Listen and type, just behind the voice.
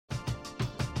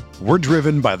We're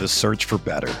driven by the search for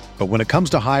better. But when it comes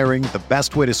to hiring, the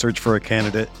best way to search for a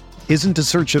candidate isn't to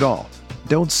search at all.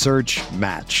 Don't search,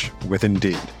 match with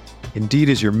Indeed. Indeed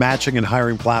is your matching and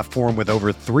hiring platform with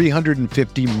over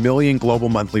 350 million global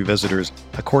monthly visitors,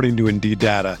 according to Indeed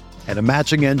data, and a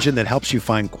matching engine that helps you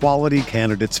find quality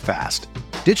candidates fast.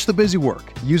 Ditch the busy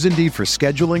work. Use Indeed for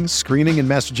scheduling, screening, and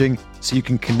messaging so you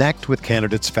can connect with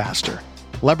candidates faster.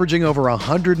 Leveraging over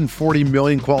 140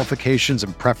 million qualifications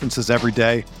and preferences every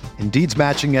day, Indeed's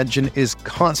matching engine is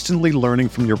constantly learning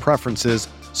from your preferences,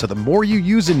 so the more you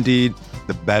use Indeed,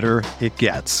 the better it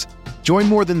gets. Join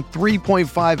more than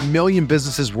 3.5 million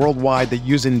businesses worldwide that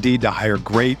use Indeed to hire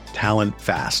great talent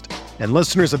fast. And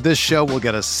listeners of this show will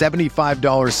get a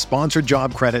 $75 sponsored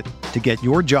job credit to get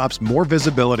your jobs more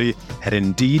visibility at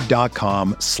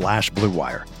Indeed.com/Blue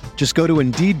Wire. Just go to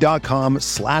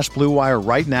Indeed.com/Blue Wire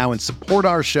right now and support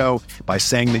our show by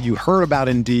saying that you heard about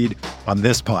Indeed on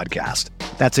this podcast.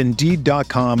 That's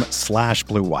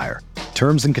Indeed.com/Blue Wire.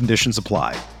 Terms and conditions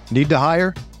apply. Need to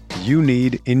hire? You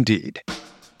need Indeed.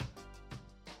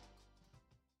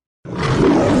 Blue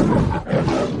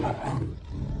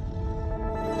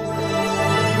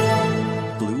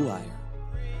Wire.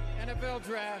 NFL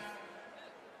Draft.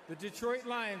 The Detroit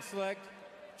Lions select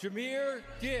Jahmyr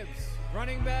Gibbs,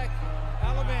 running back,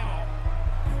 Alabama.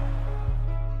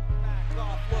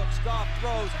 Goff looks, Goff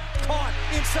throws, caught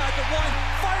inside the one,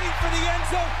 fighting for the end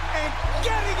zone, and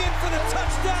getting in for the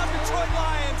touchdown, Detroit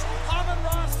Lions.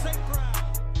 Amon-Ra St.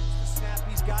 Brown. The snap,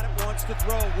 he's got it, wants to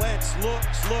throw. Wentz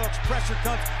looks, pressure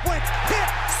comes. Wentz hit,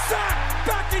 sack,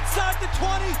 back inside the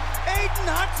 20. Aiden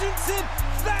Hutchinson,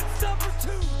 that's number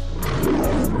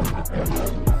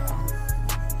 2.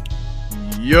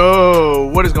 Yo,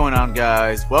 what is going on,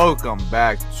 guys? Welcome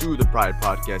back to the Pride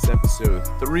Podcast, episode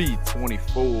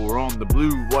 324 on the Blue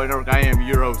Wire Network. I am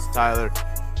your host, Tyler.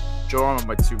 Joined with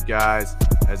my two guys,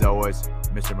 as always,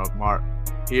 Mr. Malcolm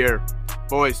here.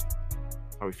 Boys,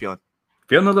 how are we feeling?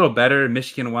 Feeling a little better.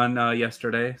 Michigan won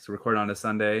yesterday, so recording on a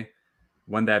Sunday.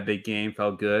 Won that big game,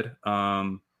 felt good.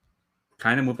 Kind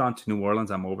of moved on to New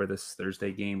Orleans. I'm over this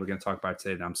Thursday game. We're going to talk about it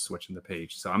today, and I'm switching the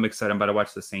page. So I'm excited. I'm about to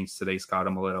watch the Saints today, scout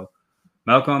them a little.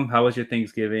 Malcolm, how was your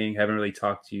Thanksgiving? Haven't really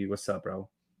talked to you. What's up, bro?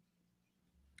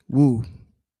 Woo.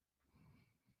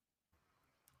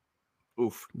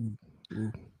 Oof.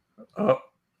 Oh,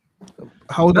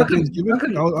 how was that Thanksgiving?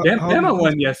 Bama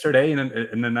won yesterday in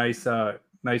a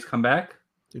nice comeback.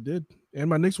 They did, and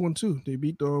my next one too. They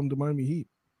beat the Miami Heat.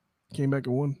 Came back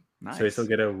and won. Nice. So they still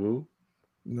get a woo.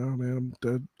 No, man,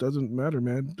 that doesn't matter,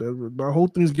 man. My whole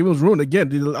Thanksgiving was ruined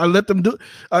again. I let them do.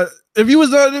 If you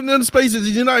was not in the spaces,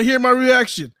 you did not hear my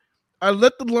reaction. I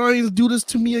let the Lions do this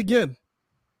to me again.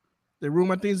 They ruined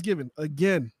my Thanksgiving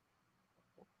again.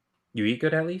 You eat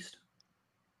good at least?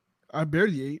 I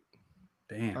barely ate.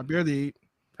 Damn. I barely ate.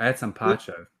 I had some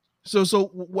pacha. So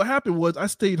what happened was I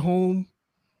stayed home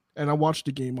and I watched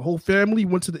the game. My whole family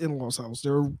went to the in-laws' house.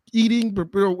 They were eating,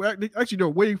 but they were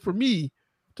waiting for me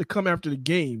to come after the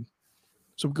game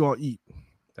so we go out eat.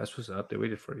 That's what's up. They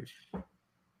waited for you.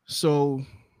 So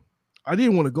I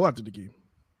didn't want to go after the game.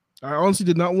 I honestly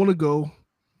did not want to go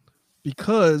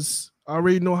because I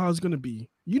already know how it's going to be.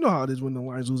 You know how it is when the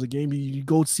Lions lose a game. You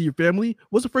go see your family.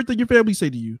 What's the first thing your family say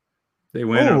to you? They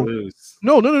win or lose.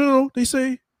 No. They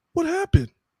say, what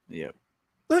happened? Yep.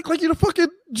 Like you're the fucking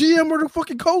GM or the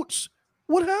fucking coach.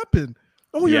 What happened?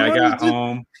 Oh, yeah, I got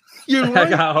home. I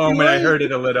got home and I heard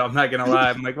it a little. I'm not gonna lie.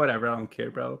 I'm like, whatever. I don't care,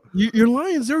 bro. Your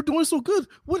Lions, they're doing so good.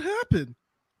 What happened?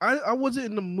 I wasn't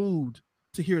in the mood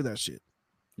to hear that shit.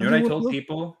 You know what I told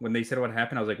people when they said what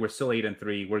happened? I was like, we're still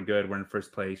 8-3. We're good. We're in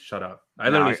first place. Shut up. I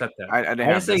literally said that. I didn't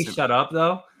want to say shut up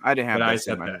though. I didn't have that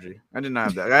same energy. I did not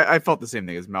have that. I felt the same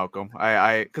thing as Malcolm.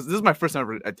 Because this is my first time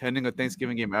ever attending a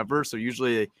Thanksgiving game ever. So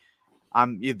usually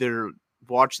I'm either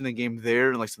watching the game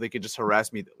there, like so they could just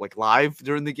harass me like live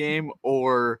during the game,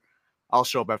 or I'll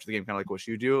show up after the game, kind of like what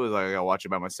you do. Like I'll watch it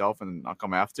by myself and I'll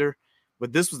come after.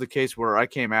 But this was the case where I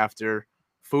came after.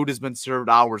 Food has been served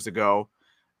hours ago,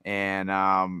 and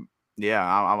I'm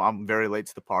very late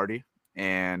to the party,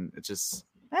 and it's just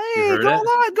hey, go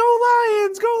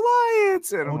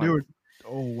Lions, and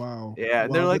oh wow, yeah,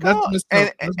 wow. They're like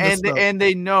and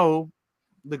they know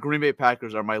the Green Bay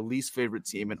Packers are my least favorite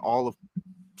team in all of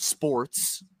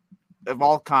sports of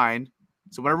all kind.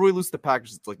 So whenever we lose the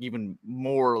Packers, it's like even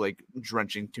more like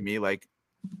drenching to me. Like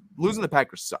losing the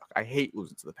Packers suck. I hate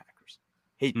losing to the Packers.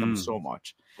 Hate them so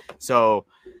much. So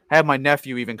I had my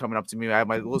nephew even coming up to me. I had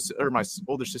my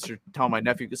older sister telling my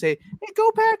nephew to say, "Hey,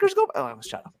 go Packers, go!" Oh,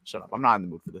 shut up! I'm not in the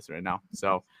mood for this right now.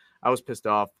 So I was pissed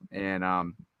off, and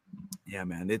Yeah,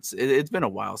 man, it's been a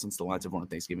while since the Lions have won a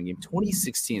Thanksgiving game.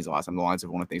 2016 is the last time the Lions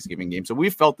have won a Thanksgiving game. So we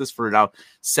felt this for now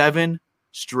 7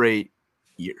 straight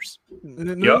years.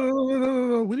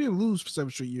 No. We didn't lose for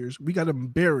 7 straight years. We got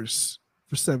embarrassed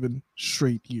for 7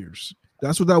 straight years.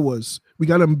 That's what that was. We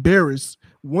got embarrassed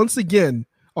once again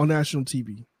on national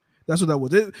TV. That's what that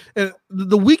was. And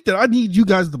the week that I need you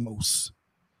guys the most,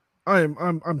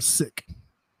 I'm sick.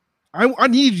 I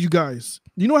need you guys.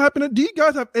 You know what happened? Do you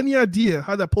guys have any idea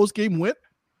how that post game went?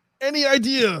 Any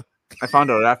idea? I found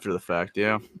out after the fact.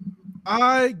 Yeah.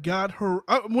 I got her.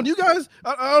 When you guys,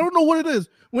 I don't know what it is.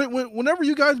 Whenever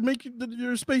you guys make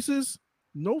your spaces,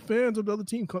 no fans of the other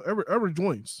team ever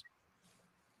joins.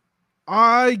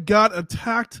 I got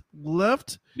attacked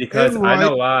left because and right.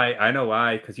 I know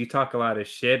why. Because you talk a lot of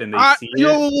shit and they see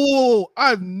it.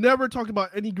 I've never talked about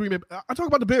any Green Bay. I talk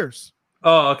about the Bears.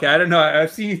 Oh, okay. I don't know.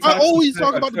 I've seen you I always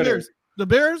talk about Twitter. the Bears. The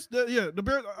Bears, the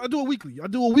Bears. I do a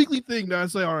weekly thing that I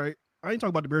say, all right, I ain't talking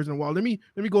about the Bears in a while. Let me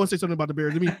go and say something about the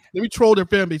Bears. Let me troll their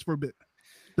fan base for a bit.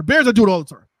 The Bears, I do it all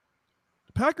the time.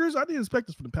 The Packers, I didn't expect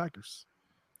this from the Packers.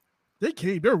 They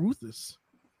came. They're ruthless.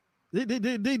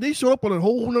 They showed up on a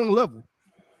whole nother level,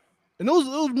 and it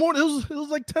was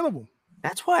like 10 of them.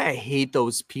 That's why I hate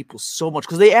those people so much,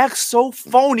 because they act so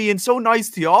phony and so nice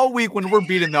to you all week when we're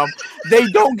beating them. They're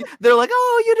like,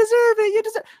 oh, you deserve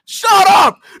it. Shut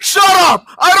up.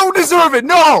 I don't deserve it.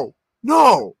 No.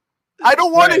 I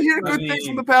don't want to hear good things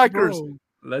from the Packers.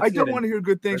 I don't want to hear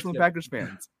good things from Packers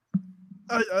fans.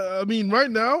 I mean,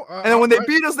 right now, and then when they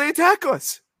beat us, they attack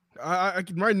us. I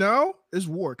can right now it's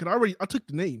war. I took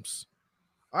the names.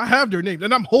 I have their names,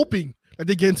 and I'm hoping that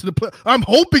they get into the play. I'm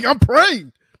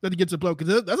praying that they get to the playoffs,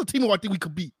 because that's a team who I think we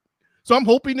could beat. So I'm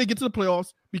hoping they get to the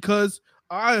playoffs, because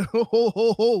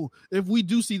if we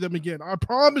do see them again, I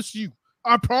promise you,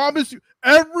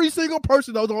 every single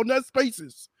person that was on that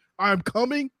Spaces, I'm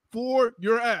coming for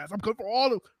your ass. I'm coming for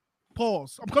all of.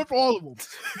 Pause. I'm coming for all of them.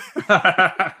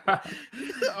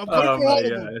 I'm coming for all of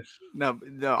them.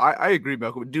 No, I agree,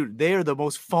 Malcolm. Dude, they are the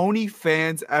most phony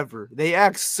fans ever. They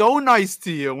act so nice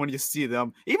to you when you see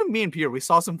them. Even me and Pierre, we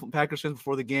saw some Packers fans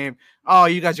before the game. Oh,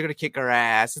 you guys are going to kick our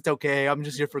ass. It's okay. I'm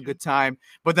just here for a good time.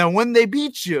 But then when they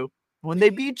beat you,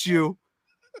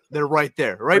 they're right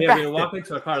there. Right back we were walking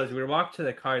to a car. We were walking to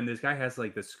the car, and this guy has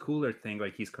like this cooler thing,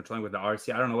 like he's controlling with the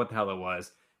RC. I don't know what the hell it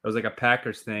was. It was like a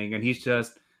Packers thing, and he's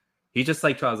just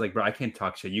like, I was like, bro, I can't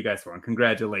talk shit. You guys won.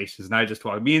 Congratulations. And I just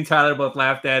walked. Me and Tyler both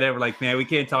laughed at it. We're like, man, we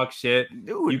can't talk shit.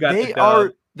 Dude,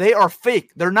 they are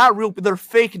fake. They're not real, but they're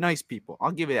fake nice people.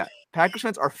 I'll give you that. Packers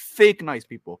fans are fake nice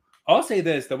people. I'll say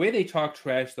this: the way they talk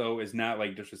trash, though, is not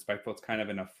like disrespectful. It's kind of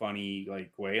in a funny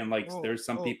like way. And like, there's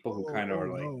some people who kind of are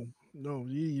like, no,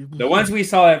 the ones we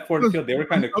saw at Ford Field, they were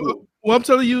kind of cool. Well, I'm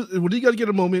telling you, when you got to get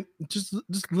a moment, just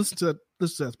listen to that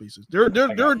Spaces. They're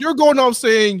going off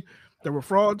saying that we're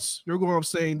frauds. They're going off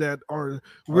saying that our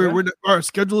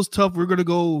schedule is tough. We're gonna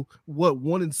go 1-7.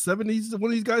 One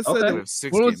of these guys said we have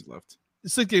 6 games left.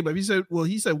 6 games left. He said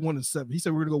 1-7. He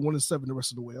said we're gonna go 1-7 the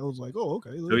rest of the way. I was like, oh,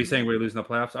 okay. So he's saying we're losing the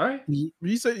playoffs. All right.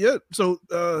 He said, yeah. So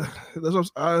that's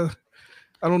what I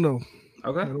don't know.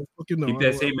 Okay. I don't fucking know. Keep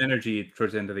that same energy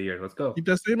towards the end of the year. Let's go. Keep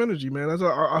that same energy, man.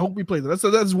 I hope we play.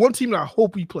 That's one team that I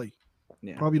hope we play.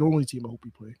 Yeah. Probably the only team I hope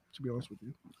we play, to be honest with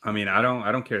you. I mean, I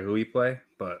don't care who we play,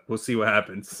 but we'll see what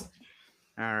happens.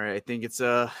 All right, I think it's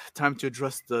time to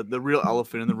address the real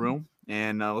elephant in the room,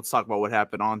 and let's talk about what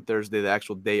happened on Thursday, the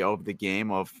actual day of the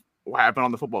game, of what happened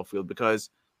on the football field.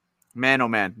 Because, man, oh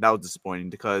man, that was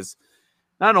disappointing. Because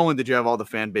not only did you have all the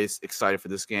fan base excited for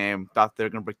this game, thought they're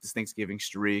going to break this Thanksgiving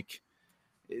streak,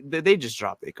 they just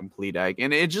dropped a complete egg,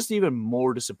 and it's just even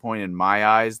more disappointing in my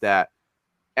eyes that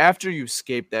after you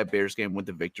escaped that Bears game with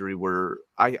the victory, where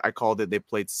I called it, they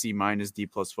played C- D+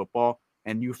 football,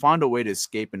 and you found a way to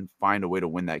escape and find a way to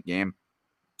win that game.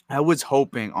 I was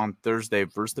hoping on Thursday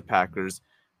versus the Packers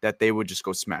that they would just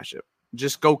go smash it.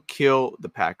 Just go kill the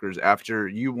Packers after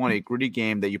you won a gritty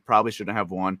game that you probably shouldn't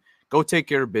have won. Go take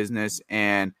care of business,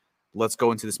 and let's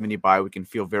go into this mini bye. We can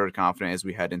feel very confident as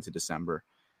we head into December.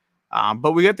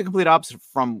 But we get the complete opposite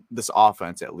from this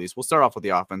offense, at least. We'll start off with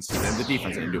the offense, and the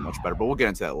defense didn't do much better, but we'll get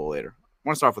into that a little later. I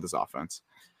want to start off with this offense.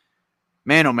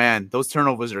 Man, oh man, those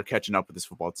turnovers are catching up with this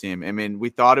football team. I mean, we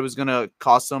thought it was going to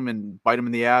cost them and bite them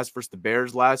in the ass versus the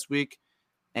Bears last week,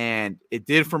 and it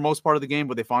did for most part of the game,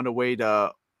 but they found a way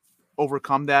to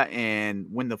overcome that and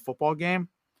win the football game.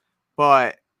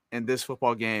 But in this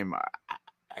football game,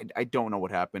 I don't know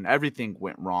what happened. Everything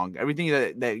went wrong. Everything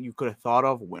that you could have thought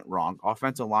of went wrong.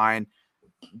 Offensive line,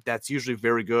 that's usually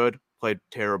very good, played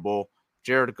terrible.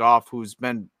 Jared Goff, who's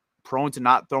been prone to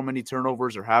not throw many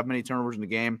turnovers or have many turnovers in the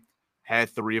game, had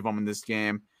 3 of them in this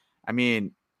game. I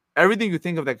mean, everything you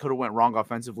think of that could have went wrong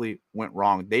offensively went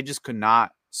wrong. They just could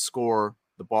not score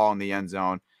the ball in the end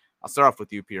zone. I'll start off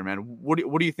with you, Peter, man. What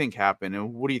do you think happened,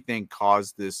 and what do you think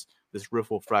caused this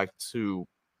ripple effect to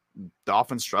the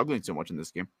offense struggling so much in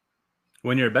this game?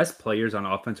 When your best players on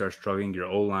offense are struggling, your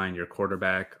O-line, your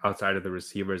quarterback, outside of the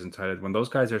receivers and tight end, when those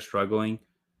guys are struggling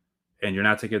and you're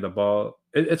not taking the ball,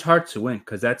 it's hard to win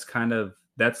because that's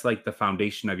like the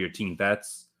foundation of your team.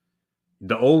 That's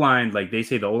the O-line. Like they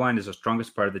say, the O-line is the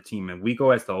strongest part of the team, and we go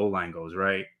as the O-line goes,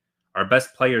 right? Our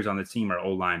best players on the team are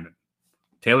O-linemen.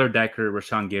 Taylor Decker,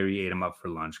 Rashawn Gary ate him up for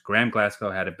lunch. Graham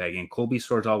Glasgow had a bag in. Colby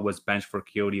Sorrell was benched for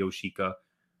Kyoto Oshika.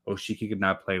 Oshiki could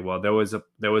not play well. There was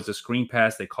a screen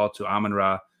pass they called to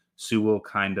Amon-Ra. Sewell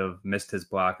kind of missed his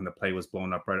block, and the play was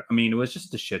blown up. Right. I mean, it was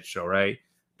just a shit show, right?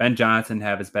 Ben Johnson didn't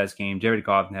have his best game. Jared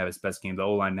Goff didn't have his best game. The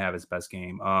O-line didn't have his best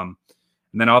game. And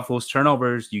then off those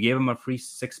turnovers, you gave him a free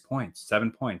 6 points,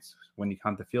 7 points when you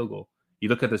count the field goal. You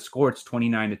look at the score; it's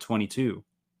 29-22.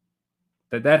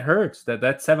 That hurts.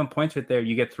 That 7 points right there.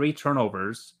 You get 3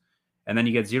 turnovers, and then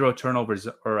you get 0 turnovers.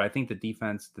 Or I think the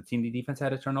defense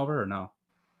had a turnover, or no?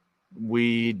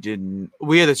 We didn't.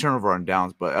 We had a turnover on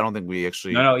downs, but I don't think we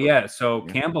actually. No, yeah. So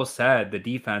yeah. Campbell said the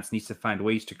defense needs to find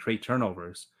ways to create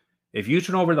turnovers. If you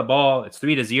turn over the ball, it's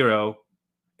 3-0,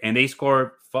 and they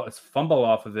score fumble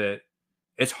off of it.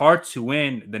 It's hard to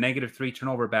win the -3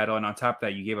 turnover battle, and on top of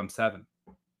that, you gave them 7.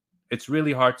 It's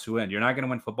really hard to win. You're not going to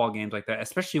win football games like that,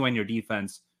 especially when your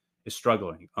defense is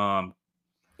struggling.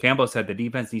 Campbell said the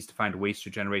defense needs to find ways to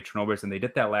generate turnovers, and they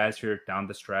did that last year down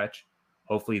the stretch.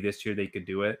 Hopefully this year they could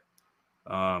do it.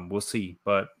 We'll see,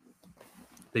 but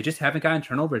they just haven't gotten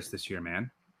turnovers this year,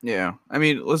 man. Yeah, I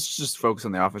mean, let's just focus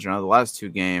on the offense right now. The last 2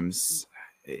 games,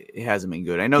 it hasn't been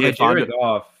good. I know they found Jared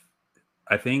Goff.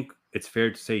 I think it's fair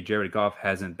to say Jared Goff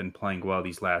hasn't been playing well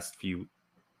these last few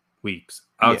weeks.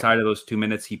 Outside of those 2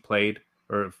 minutes he played,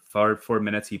 or 4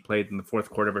 minutes he played in the fourth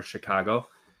quarter for Chicago,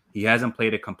 he hasn't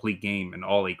played a complete game in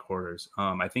all 8 quarters.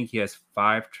 I think he has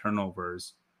 5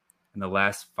 turnovers in the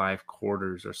last 5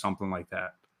 quarters or something like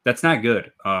that. That's not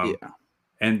good.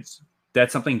 And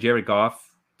that's something Jared Goff,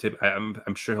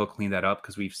 I'm sure he'll clean that up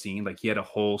because we've seen like he had a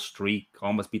whole streak,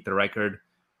 almost beat the record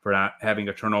for not having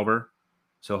a turnover.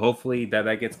 So hopefully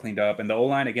that gets cleaned up. And the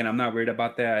O-line, again, I'm not worried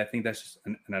about that. I think that's just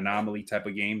an anomaly type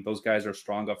of game. Those guys are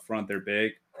strong up front. They're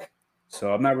big.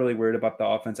 So I'm not really worried about the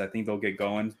offense. I think they'll get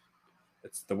going.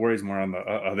 It's the worry's more on the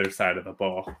other side of the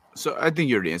ball. So I think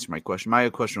you already answered my question. My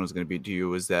question was going to be to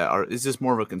you is this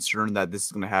more of a concern that this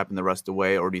is going to happen the rest of the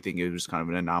way, or do you think it was kind of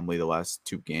an anomaly the last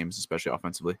 2 games, especially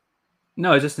offensively?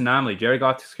 No, it's just an anomaly. Jared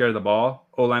Goff took care of the ball.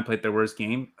 O-line played their worst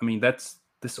game. I mean, this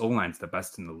O-line's the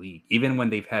best in the league. Even when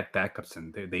they've had backups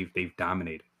and they've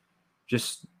dominated.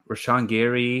 Just Rashawn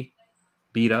Gary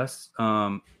beat us.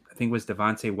 I think it was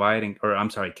Devontae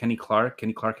Wyatt Kenny Clark.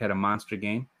 Kenny Clark had a monster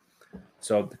game.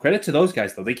 So the credit to those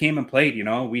guys, though. They came and played,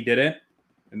 we did it,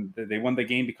 and they won the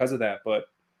game because of that. But,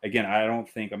 again, I don't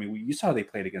think – you saw how they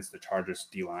played against the Chargers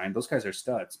D-line. Those guys are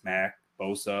studs. Mack,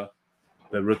 Bosa,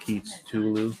 the rookie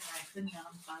Tulu.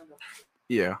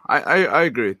 Yeah, I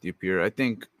agree with you, Pierre. I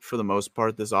think for the most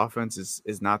part, this offense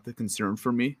is not the concern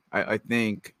for me. I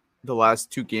think the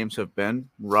last 2 games have been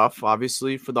rough,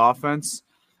 obviously, for the offense.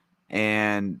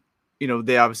 And –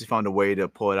 they obviously found a way to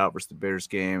pull it out versus the Bears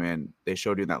game, and they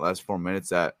showed you in that last 4 minutes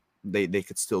that they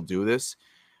could still do this.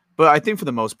 But I think for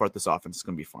the most part, this offense is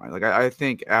going to be fine. Like I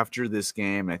think after this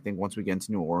game, and I think once we get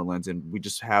into New Orleans and we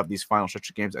just have these final stretch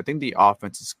of games, I think the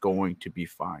offense is going to be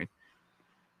fine.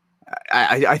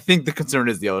 I think the concern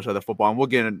is the other side of the football, and we'll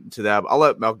get into that. I'll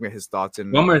let Malcolm get his thoughts.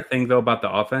 And one more thing, though, about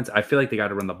the offense, I feel like they got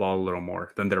to run the ball a little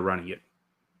more than they're running it.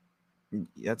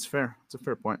 That's fair. That's a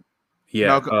fair point.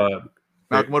 Yeah.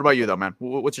 Malcolm, what about you, though, man?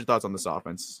 What's your thoughts on this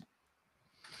offense?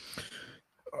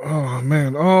 Oh,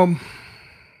 man.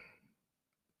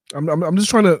 I'm just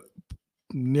trying to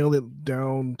nail it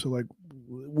down to, like,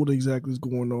 what exactly is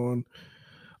going on.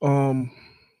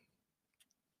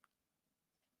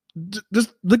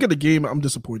 Just look at the game. I'm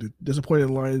disappointed. Disappointed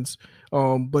in Lions.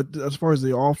 But as far as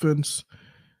the offense,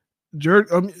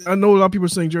 I know a lot of people are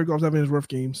saying Jared Goff's having his rough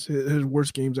games, his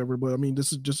worst games ever. But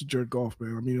this is just a Jared Goff,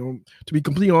 man. To be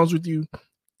completely honest with you,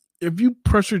 if you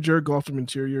pressure Jared Goff from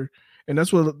interior, and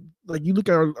that's what, like, you look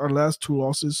at our last 2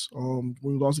 losses. When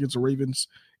we lost against the Ravens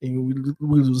and we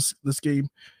lose this game,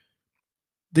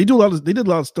 they did a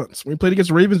lot of stunts. When we played against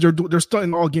the Ravens, they're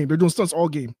stunting all game. They're doing stunts all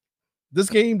game. This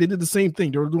game, they did the same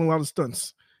thing. They were doing a lot of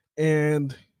stunts.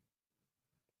 And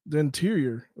the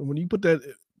interior, and when you put that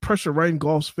pressure right in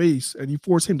Goff's face and you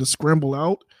force him to scramble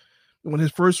out, when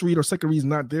his first read or second read is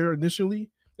not there initially,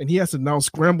 and he has to now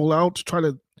scramble out to try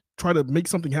to make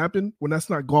something happen when that's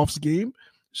not Goff's game,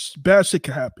 bad shit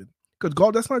can happen. Because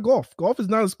golf, that's not golf. Golf is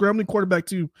not a scrambling quarterback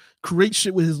to create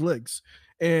shit with his legs.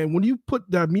 And when you put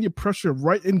that immediate pressure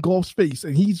right in Golf's face,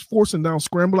 and he's forcing down,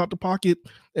 scramble out the pocket,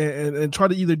 and try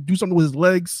to either do something with his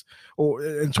legs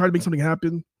and try to make something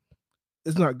happen,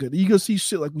 it's not good. You're gonna see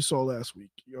shit like we saw last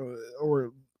week,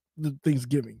 or the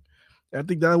Thanksgiving. And I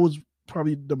think that was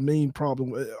probably the main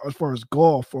problem as far as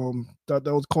golf. That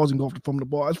was causing Golf to fumble the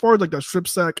ball. As far as like that strip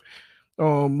sack,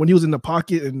 when he was in the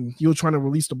pocket and he was trying to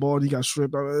release the ball and he got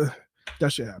stripped.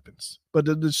 That shit happens. But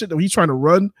the shit that he's trying to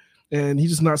run and he's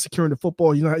just not securing the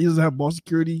football, he doesn't have ball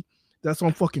security. That's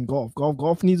on fucking Golf.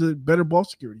 Golf needs a better ball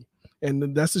security.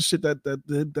 And that's the shit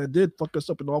that did fuck us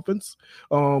up in offense.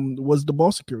 Was the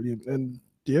ball security. And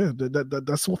yeah,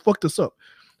 that's what fucked us up.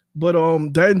 But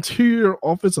that interior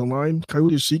offensive line,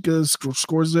 Coyote Shika,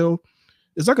 Scorsell,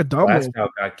 it's like a domino. Glasgow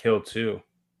got killed too.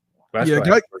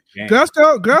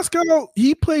 Glasgow,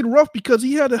 he played rough because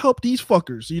he had to help these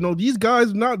fuckers. These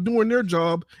guys not doing their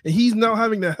job, and he's now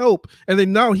having to help, and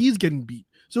then now he's getting beat.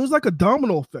 So it's like a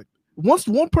domino effect. Once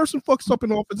one person fucks up in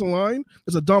the offensive line,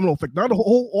 it's a domino effect. Now the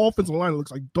whole offensive line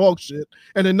looks like dog shit,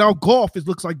 and then now Golf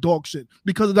looks like dog shit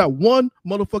because of that one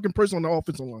motherfucking person on the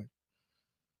offensive line.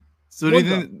 So do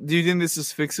you think this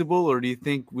is fixable, or do you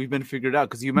think we've been figured out?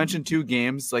 Because you mentioned 2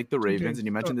 games like the Ravens, and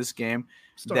you mentioned this game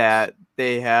that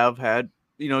they have had.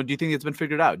 Do you think it's been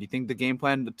figured out? Do you think the game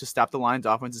plan to stop the Lions'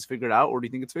 offense is figured out, or do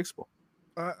you think it's fixable?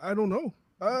 I don't know.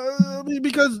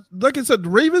 Because like I said, the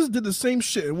Ravens did the same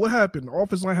shit. And what happened? The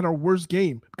offensive line had our worst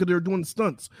game because they were doing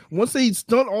stunts. Once they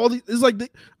stunt all these, it's like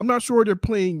I'm not sure they're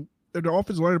playing. The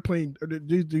offensive line are playing.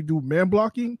 They do man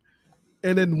blocking.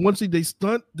 And then once they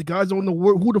stunt, the guys don't know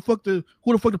who the fuck to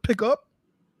pick up.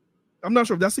 I'm not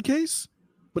sure if that's the case,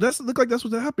 but look like that's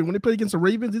what happened when they played against the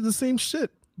Ravens. They did the same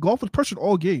shit. Golf was pressured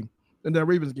all game in that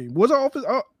Ravens game. Was our offense?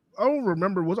 I don't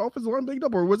remember. Was offensive line banged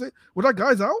up, or was our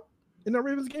guys out in that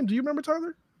Ravens game? Do you remember,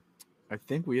 Tyler? I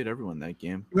think we had everyone that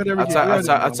game.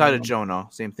 Outside of Jonah,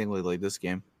 same thing like this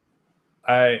game.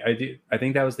 I do. I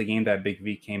think that was the game that Big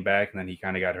V came back and then he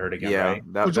kind of got hurt again. Yeah,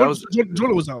 right? Jonah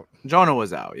was out. Jonah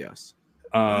was out. Yes.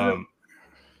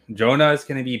 Jonah is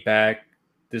going to be back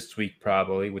this week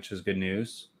probably, which is good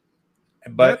news.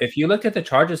 But if you look at the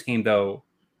Chargers game though,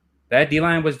 that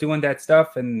D-line was doing that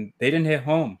stuff and they didn't hit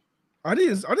home. I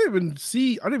didn't even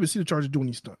see the Chargers doing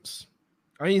these stunts.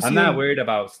 I'm not worried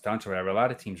about stunts or whatever. A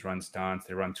lot of teams run stunts,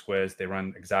 they run twists, they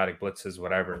run exotic blitzes,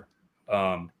 whatever.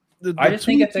 I just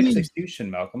think it's execution,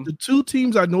 Malcolm. The 2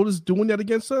 teams I noticed doing that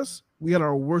against us, we had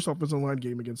our worst offensive line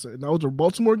game against it. And that was the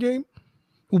Baltimore game.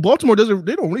 Who Baltimore they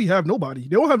don't really have nobody.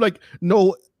 They don't have like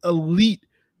no elite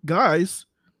guys,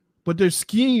 but they're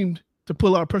schemed to put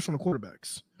a lot of pressure on the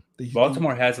quarterbacks.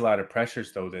 Baltimore has a lot of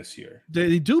pressures though this year.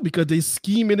 They do because they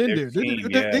scheme it in there.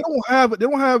 They don't have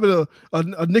a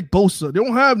Nick Bosa. They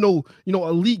don't have no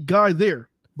elite guy there,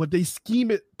 but they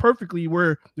scheme it perfectly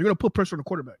where they're gonna put pressure on the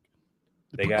quarterback.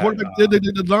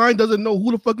 The line doesn't know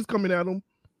who the fuck is coming at them.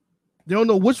 They don't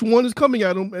know which one is coming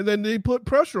at them, and then they put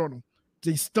pressure on them.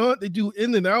 They stunt. They do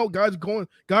in and out. Guys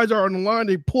are on the line.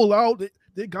 They pull out.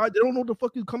 They don't know what the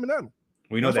fuck is coming at them.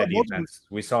 We know that defense.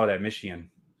 We saw that Michigan.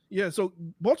 Yeah, so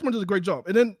Baltimore does a great job,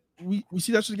 and then we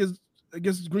see that shit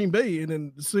against Green Bay, and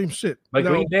then the same shit. But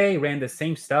Green Bay ran the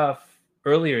same stuff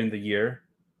earlier in the year,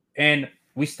 and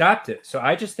we stopped it. So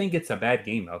I just think it's a bad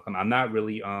game, Malcolm. I'm not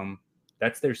really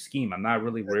that's their scheme. I'm not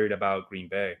really worried about Green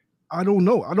Bay. I don't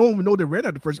know. I don't even know they ran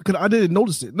at the first because I didn't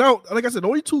notice it. Now, like I said, the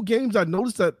only 2 games I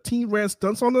noticed that team ran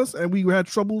stunts on us and we had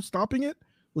trouble stopping it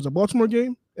was a Baltimore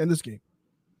game and this game.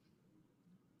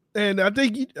 And I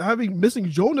think missing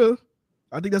Jonah,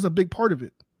 I think that's a big part of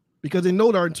it because they know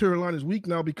that our interior line is weak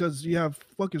now because you have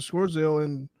fucking Scorsell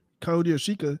and Coyote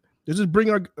Ashika. They just bring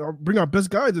our best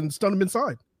guys and stun them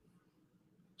inside.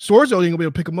 Scorsell ain't gonna be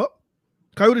able to pick them up.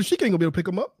 Coyote Ashika ain't gonna be able to pick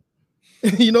them up.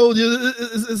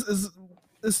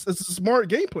 It's a smart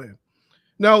game plan.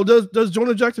 Now, does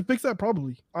Jonah Jackson fix that?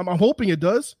 Probably. I'm hoping it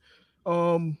does.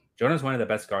 Jonah's one of the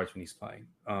best guards when he's playing.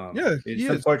 Yeah, it's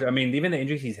unfortunate. I mean, even the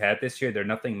injuries he's had this year, they're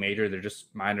nothing major. They're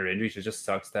just minor injuries. It just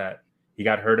sucks that he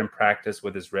got hurt in practice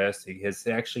with his wrist. His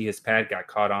pad got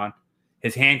caught on.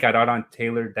 His hand got out on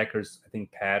Taylor Decker's, I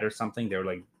think, pad or something. They were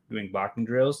like doing blocking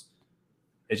drills.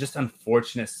 It's just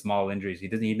unfortunate small injuries.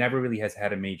 He never really has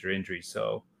had a major injury.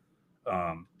 So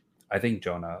I think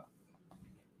Jonah.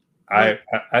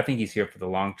 I think he's here for the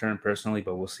long term personally,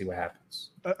 but we'll see what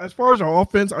happens. As far as our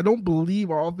offense, I don't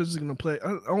believe our offense is going to play.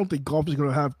 I don't think Golf is going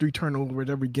to have 3 turnovers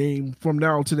every game from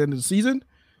now to the end of the season.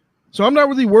 So I'm not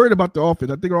really worried about the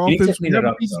offense. I think our offense we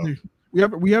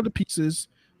have the pieces.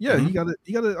 Yeah, he got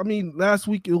it. I mean, last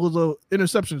week it was a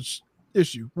interception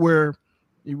issue where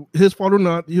His fault or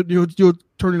not, you're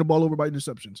turning the ball over by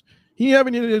interceptions. He didn't have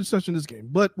any interception this game,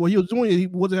 but what he was doing, he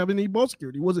wasn't having any ball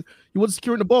security. He wasn't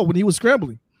securing the ball when he was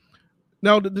scrambling.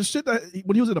 Now the shit that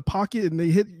when he was in the pocket and they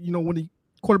hit, when the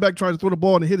quarterback tried to throw the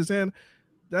ball and it hit his hand,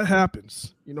 that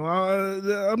happens.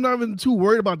 I'm not even too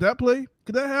worried about that play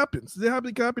because that happens.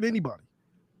 It can happen to anybody.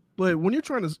 But when you're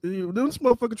trying to, this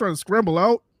motherfucker trying to scramble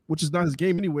out, which is not his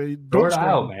game anyway. Throw it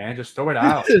out, man. Just throw it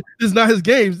out. It's not his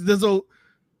game. So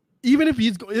even if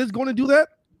he's going to do that,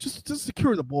 just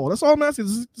secure the ball. That's all I'm asking.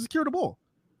 Is secure the ball,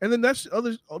 and then those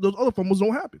other fumbles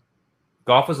don't happen.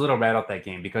 Goff was a little rattled that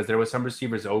game because there was some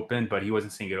receivers open, but he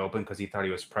wasn't seeing it open because he thought he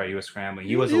was scrambling.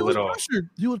 He was a little pressured.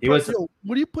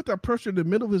 When you put that pressure in the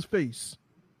middle of his face,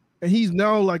 and he's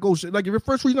now like, oh shit! Like if your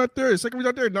first read's not there, second read's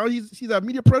not there, now he's that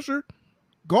immediate pressure.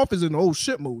 Goff is in oh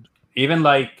shit mode. Even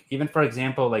for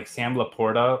example, like Sam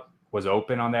Laporta was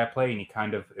open on that play,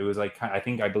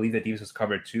 and I believe the defense was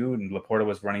covered too, and Laporta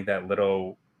was running that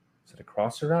little, is it a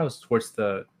crosser route? It was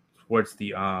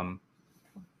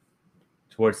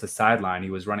towards the sideline. He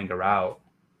was running a route.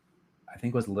 I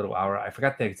think it was a little hour. I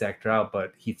forgot the exact route,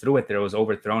 but he threw it there. It was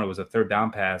overthrown. It was a third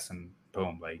down pass, and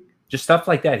boom, like just stuff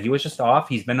like that. He was just off.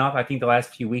 He's been off, I think, the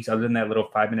last few weeks, other than that little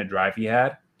 5-minute drive he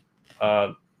had.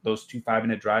 Those 2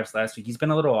 5-minute drives last week, he's been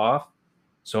a little off.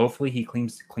 So hopefully he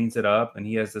cleans it up, and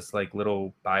he has this like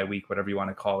little bye week, whatever you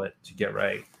want to call it, to get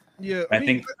right. Yeah, I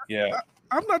think.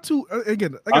 I'm not too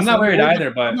again. I'm not worried either,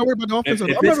 but I'm not worried about the offense.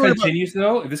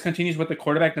 If this continues with the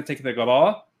quarterback not taking the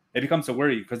ball, it becomes a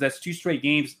worry because that's 2 straight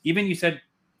games. Even you said,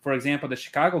 for example, the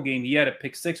Chicago game, he had a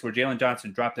pick 6 where Jalen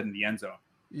Johnson dropped it in the end zone.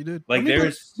 You did. Like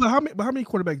but how many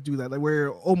quarterbacks do that? Like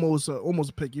where almost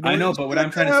a pick. I know, but what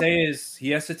I'm trying to say is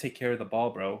he has to take care of the ball,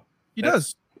 bro. He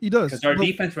does. Because our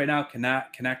defense right now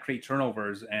cannot create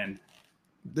turnovers, and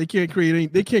they can't create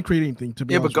anything. To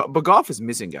be honest. But Goff is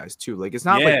missing guys too. Like it's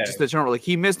not like just the turnover. Like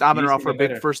he missed Amon-Ra for a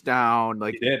big first down.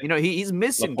 Like he's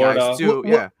missing guys too.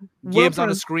 Gibbs on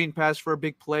a screen pass for a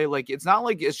big play. Like it's not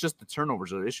like it's just the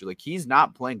turnovers are the issue. Like he's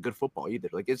not playing good football either.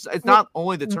 Like it's not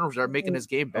only the turnovers that are making his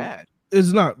game bad.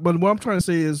 It's not. But what I'm trying to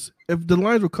say is, if the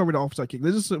Lions recover the offside kick,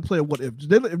 let's just play a what if.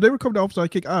 If they recover the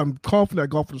offside kick, I'm confident that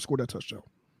Goff would have scored that touchdown.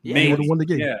 Yeah, he would have won the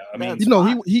game. Yeah, I mean,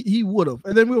 he would have,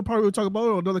 and then we'll probably talk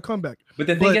about another comeback. But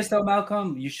the thing is, though,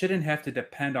 Malcolm, you shouldn't have to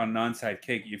depend on an onside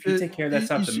kick. If you take care of that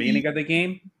stuff at the beginning of the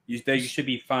game, you should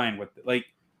be fine with it. Like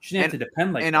you shouldn't have to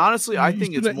depend like. And honestly, I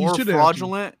think it's more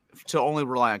fraudulent to only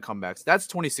rely on comebacks. That's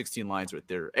 2016 Lions right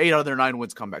there. 8 out of their 9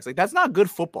 wins comebacks. Like that's not good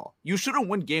football. You shouldn't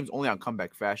win games only on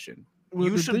comeback fashion.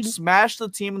 You should smash the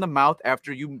team in the mouth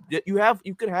after you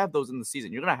could have those in the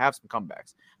season. You're gonna have some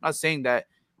comebacks. I'm not saying that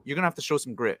you're gonna have to show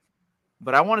some grit.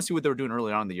 But I want to see what they were doing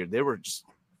early on in the year. They were just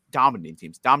dominating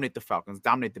teams, dominate the Falcons,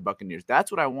 dominate the Buccaneers.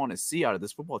 That's what I want to see out of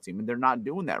this football team, and they're not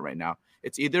doing that right now.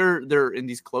 It's either they're in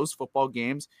these close football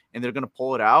games and they're going to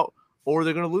pull it out, or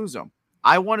they're going to lose them.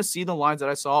 I want to see the lines that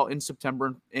I saw in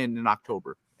September and in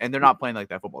October, and they're not playing like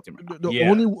that football team right now. The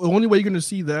only way you're going to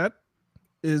see that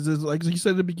is like you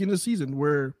said at the beginning of the season,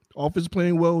 where offense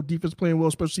playing well, defense playing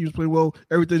well, special teams playing well,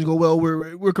 everything's going well.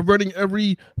 We're converting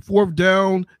every 4th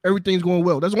down, everything's going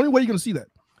well. That's the only way you're going to see that.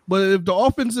 But if the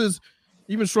offense is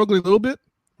even struggling a little bit,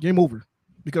 game over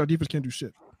because our defense can't do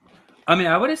shit. I mean,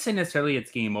 I wouldn't say necessarily it's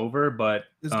game over, but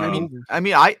it's game over. I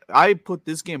mean, I put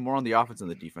this game more on the offense than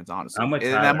the defense, honestly.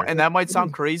 And that might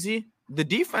sound crazy. The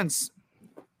defense,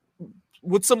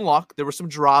 with some luck, there were some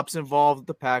drops involved with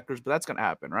the Packers, but that's going to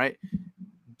happen, right?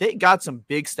 They got some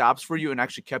big stops for you and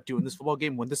actually kept you in this football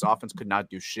game when this offense could not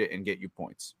do shit and get you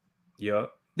points. Yeah.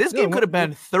 This game could have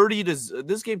been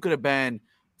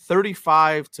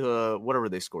 35 to whatever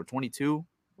they scored, 22.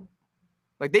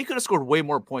 Like they could have scored way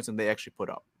more points than they actually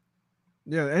put up.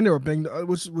 Yeah, and they were banged,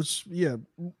 which as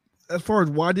far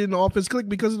as why didn't the offense click?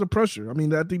 Because of the pressure. I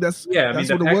mean, I think that's the what it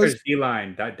Packers was.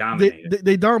 D-line dominated.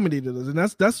 They dominated us, and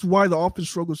that's why the offense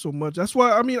struggled so much. That's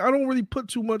why I don't really put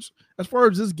too much as far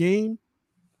as this game.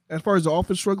 As far as the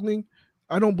offense struggling,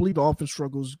 I don't believe the offense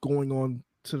struggles going on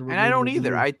to the. And I don't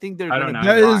either. I think they're going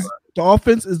to. The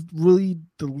offense is really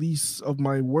the least of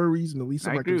my worries and the least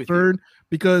of my concern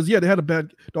because they had the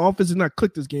offense did not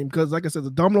click this game because, like I said,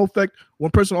 the domino effect.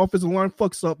 One person offensive line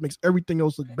fucks up, makes everything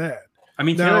else look bad. I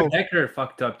mean, Taylor Decker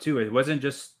fucked up too. It wasn't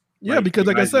just because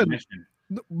like I said.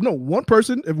 No, one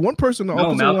person. If one person on the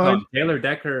offensive line, Taylor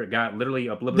Decker got literally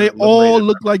obliterated. They all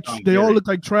look like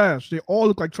trash. They all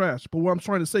look like trash. But what I'm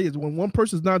trying to say is, when one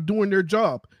person's not doing their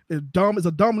job, it's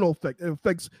a domino effect. It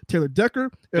affects Taylor Decker.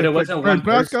 But it wasn't one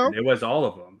person. It was all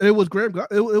of them. It was Graham.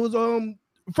 It was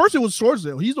first. It was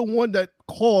Schwarzenegger. He's the one that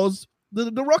caused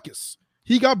the ruckus.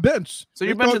 He got benched. So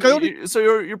you They thought mentioned,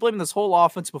 you're blaming this whole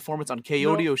offensive performance on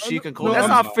Coyote, Oshik, and Cole. That's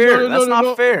not fair. That's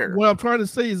not fair. What I'm trying to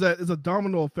say is that it's a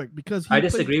domino effect because I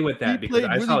disagree with that because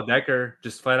I saw Decker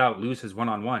just flat out lose his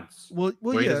one-on-ones. Well,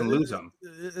 where he doesn't lose them.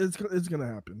 It's gonna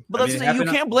happen. But you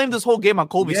can't blame this whole game on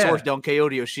Colby Source down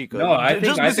Coyote Oshika. No, I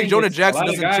think missing Jonah Jackson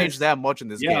doesn't change that much in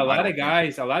this game. Yeah, a lot of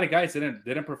guys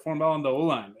didn't perform well on the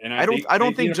O-line, and I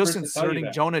don't think just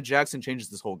inserting Jonah Jackson changes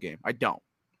this whole game. I don't.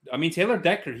 I mean, Taylor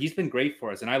Decker, he's been great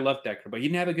for us, and I love Decker, but he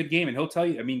didn't have a good game, and he'll tell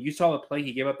you. I mean, you saw the play.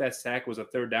 He gave up that sack. It was a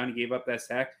third down. He gave up that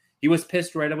sack. He was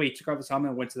pissed right away. He took off his helmet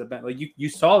and went to the bench. Like, you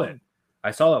saw it.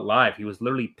 I saw it live. He was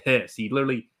literally pissed. He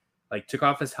literally, took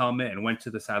off his helmet and went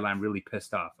to the sideline really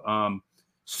pissed off.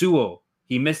 Sewell,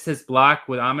 he missed his block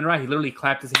with Amon-Ra. He literally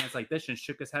clapped his hands like this and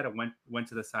shook his head and went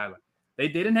to the sideline. They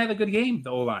didn't have a good game, the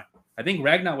O-line. I think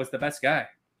Ragnar was the best guy.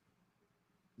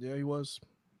 Yeah, he was.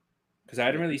 Because I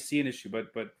didn't really see an issue, but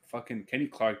fucking Kenny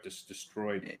Clark just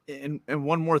destroyed. And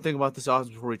one more thing about this offense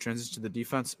before we transition to the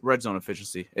defense, red zone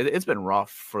efficiency. It's been rough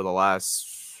for the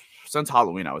since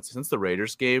Halloween, I would say, since the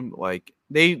Raiders game. Like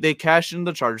they cashed in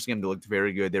the Chargers game, they looked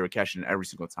very good. They were cashing in every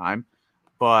single time.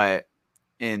 But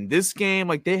in this game,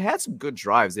 they had some good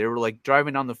drives. They were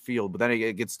driving down the field, but then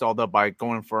it gets stalled up by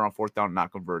going for on fourth down and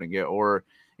not converting it. Or,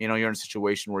 you're in a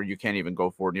situation where you can't even go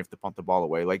for it and you have to punt the ball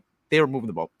away. They were moving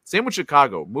the ball. Same with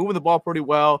Chicago, moving the ball pretty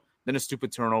well, then a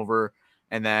stupid turnover,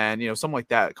 and then, something like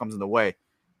that comes in the way.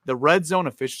 The red zone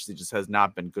efficiency just has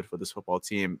not been good for this football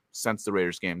team since the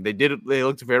Raiders game. They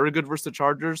looked very good versus the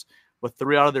Chargers, but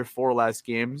 3 out of their 4 last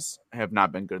games have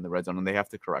not been good in the red zone, and they have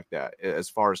to correct that as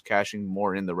far as cashing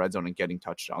more in the red zone and getting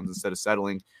touchdowns instead of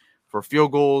settling for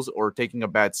field goals or taking a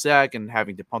bad sack and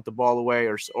having to punt the ball away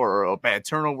or a bad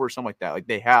turnover or something like that.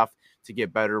 They have to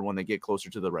get better when they get closer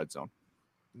to the red zone.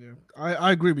 Yeah,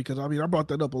 I agree because I brought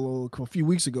that up a few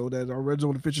weeks ago that our red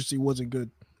zone efficiency wasn't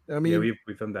good. I mean, yeah,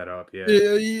 we filmed that up. Yeah.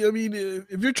 I mean,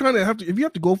 if you're trying to if you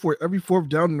have to go for it every fourth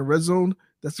down in the red zone,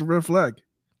 that's a red flag.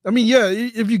 I mean, yeah,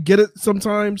 if you get it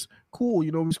sometimes, cool,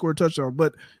 we score a touchdown,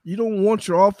 but you don't want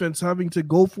your offense having to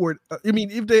go for it. I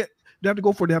mean, if they have to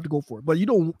go for it, they have to go for it. But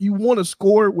you want to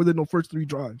score within the first 3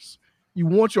 drives. You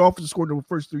want your offense to score in the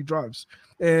first 3 drives,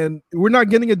 and we're not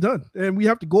getting it done, and we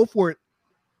have to go for it.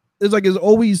 It's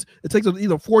it takes us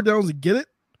either 4 downs to get it,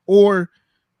 or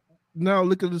now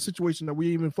look at the situation that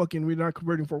we're not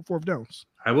converting for fourth downs.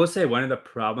 I will say one of the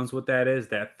problems with that is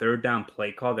that third down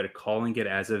play call. They're calling it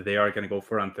as if they are going to go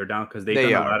for it on third down because they've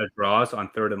done a lot of draws on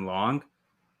third and long.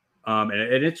 And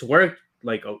it's worked.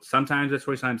 Sometimes it's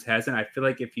worked, sometimes hasn't. I feel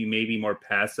like if you maybe more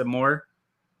passive more,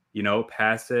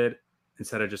 pass it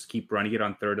instead of just keep running it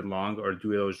on third and long or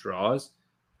do those draws,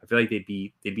 I feel like they'd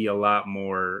be a lot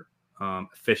more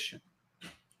efficient.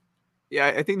 Yeah,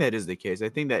 I think that is the case. I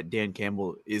think that Dan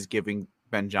Campbell is giving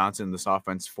Ben Johnson this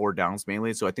offense 4 downs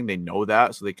mainly, so I think they know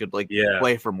that, so they could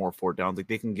play for more 4 downs.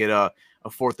 They can get a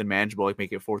 4th and manageable,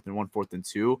 make it 4th and 1, 4th and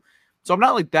 2. So I'm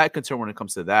not that concerned when it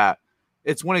comes to that.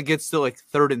 It's when it gets to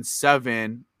 3rd and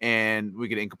 7 and we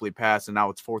get an incomplete pass, and now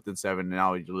it's 4th and 7, and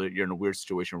now you're in a weird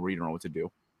situation where you don't know what to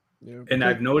do. Yeah. And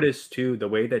I've noticed too the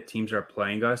way that teams are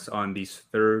playing us on these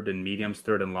third and mediums,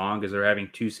 third and long, is they're having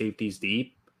 2 safeties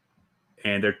deep,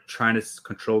 and they're trying to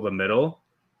control the middle,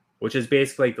 which is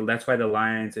basically that's why the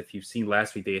Lions, if you've seen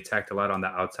last week, they attacked a lot on the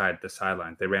outside, the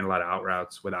sideline. They ran a lot of out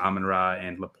routes with Amon-Ra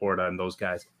and Laporta and those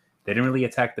guys. They didn't really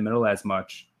attack the middle as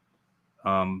much.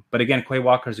 But again, Quay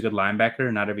Walker is a good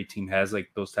linebacker. Not every team has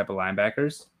those type of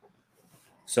linebackers.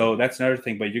 So that's another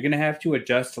thing. But you're going to have to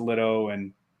adjust a little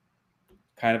and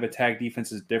kind of attack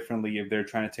defenses differently if they're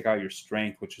trying to take out your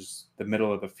strength, which is the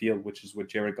middle of the field, which is what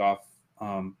Jared Goff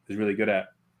is really good at.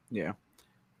 Yeah.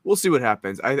 We'll see what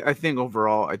happens. I think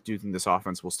overall, I do think this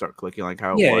offense will start clicking like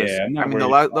how it was. Yeah, I mean, the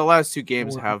last 2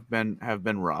 games have been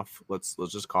rough. Let's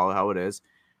just call it how it is.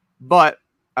 But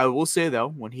I will say, though,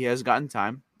 when he has gotten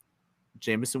time,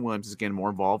 Jameson Williams is getting more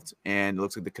involved, and it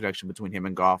looks like the connection between him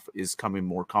and Goff is coming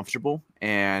more comfortable.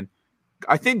 And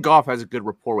I think Goff has a good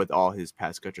rapport with all his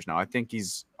pass catchers now. I think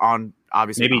he's on,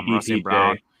 obviously, maybe DPJ.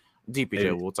 Brown.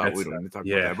 DPJ, we'll talk. We don't need to talk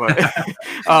about that.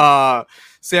 But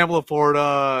Sam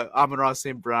Laporta, Amon-Ra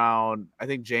St. Brown, I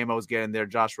think J-Mo's getting there.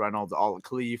 Josh Reynolds,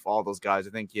 Khalif, all those guys.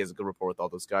 I think he has a good rapport with all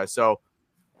those guys. So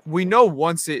we know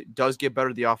once it does get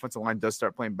better, the offensive line does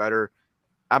start playing better.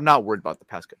 I'm not worried about the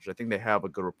pass catchers. I think they have a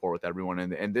good rapport with everyone,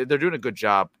 and they're doing a good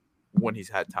job when he's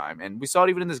had time. And we saw it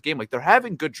even in this game. They're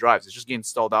having good drives. It's just getting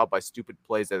stalled out by stupid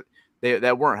plays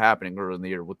that weren't happening early in the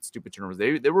year with stupid turnovers.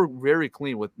 They were very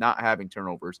clean with not having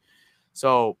turnovers.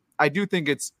 So I do think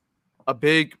it's a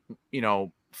big,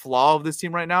 flaw of this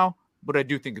team right now, but I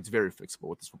do think it's very fixable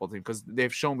with this football team because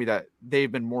they've shown me that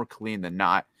they've been more clean than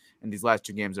not. and these last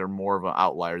 2 games are more of an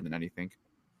outlier than anything.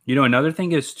 Another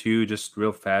thing is too, just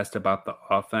real fast about the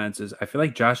offense is I feel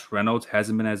like Josh Reynolds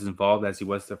hasn't been as involved as he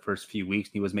was the first few weeks.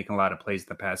 He was making a lot of plays in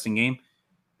the passing game.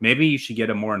 Maybe you should get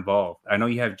him more involved. I know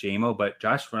you have JMO, but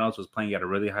Josh Reynolds was playing at a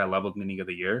really high level at the beginning of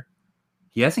the year.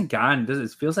 He hasn't gotten.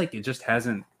 It feels like it just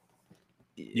hasn't.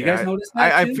 You guys notice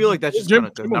that? I feel like that's just kind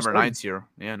of the number starting. 9's here.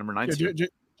 Yeah, number 9's Yeah, here.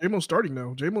 JMO's starting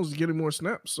now. JMO's getting more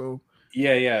snaps. So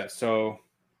yeah. So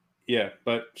yeah,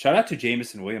 but shout out to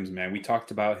Jameson Williams, man. We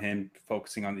talked about him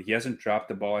focusing on he hasn't dropped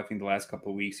the ball. I think the last couple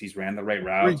of weeks he's ran the right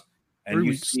routes, and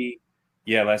you see,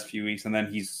 last few weeks, and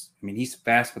then he's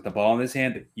fast with the ball in his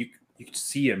hand. You can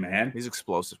see it, man. He's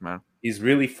explosive, man. He's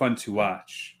really fun to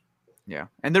watch. Yeah,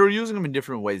 and they're using him in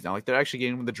different ways now. Like they're actually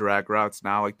getting him the drag routes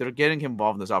now. Like they're getting him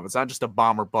involved in this offense. It's not just a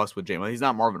bomb or bust with James. He's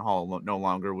not Marvin Hall no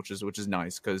longer, which is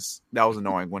nice because that was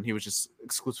annoying when he was just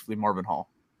exclusively Marvin Hall.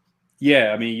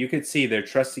 Yeah, I mean you could see they're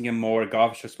trusting him more.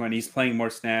 Goff is just when he's playing more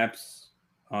snaps.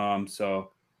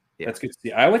 So that's good to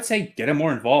see. I would say get him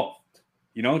more involved.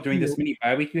 During this mini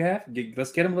bye week you have,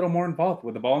 let's get him a little more involved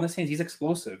with the ball in his hands. He's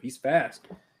explosive. He's fast.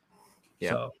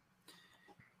 Yeah. So.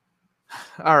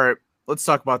 All right. Let's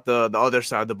talk about the other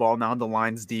side of the ball now, the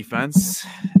Lions defense.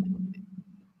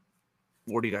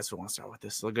 Where do you guys want to start with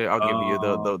this? I'll give you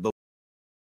the.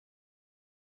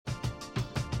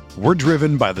 We're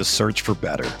driven by the search for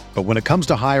better. But when it comes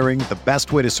to hiring, the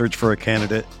best way to search for a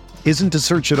candidate isn't to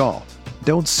search at all.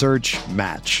 Don't search,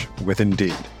 match with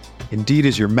Indeed. Indeed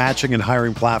is your matching and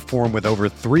hiring platform with over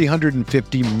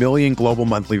 350 million global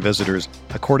monthly visitors,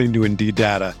 according to Indeed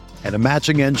data, and a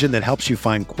matching engine that helps you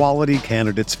find quality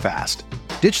candidates fast.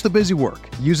 Ditch the busy work.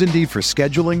 Use Indeed for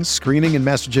scheduling, screening, and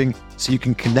messaging so you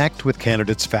can connect with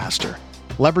candidates faster.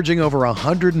 Leveraging over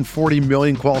 140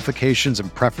 million qualifications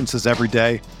and preferences every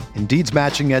day, Indeed's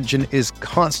matching engine is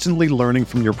constantly learning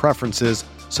from your preferences,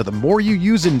 so the more you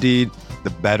use Indeed,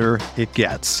 the better it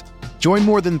gets. Join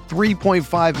more than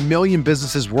 3.5 million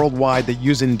businesses worldwide that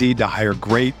use Indeed to hire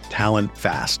great talent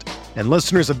fast. And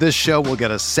listeners of this show will get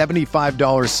a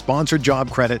 $75 sponsored job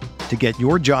credit to get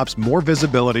your jobs more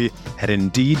visibility at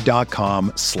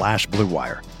Indeed.com/Blue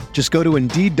Wire. Just go to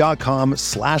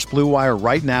Indeed.com/Blue Wire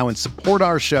right now and support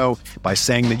our show by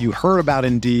saying that you heard about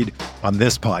Indeed on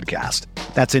this podcast.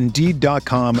 That's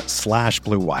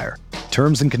Indeed.com/Blue Wire.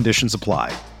 Terms and conditions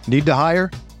apply. Need to hire?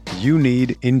 You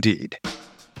need Indeed.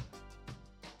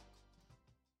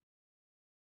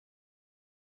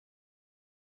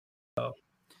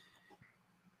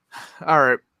 All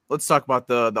right, let's talk about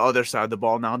the other side of the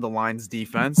ball now, the Lions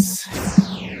defense.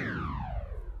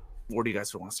 Where do you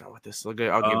guys want to start with this? I'll give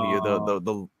you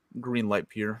the green light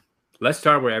here. Let's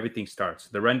start where everything starts.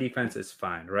 The run defense is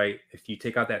fine, right? If you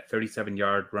take out that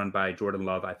 37-yard run by Jordan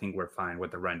Love, I think we're fine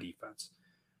with the run defense.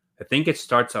 I think it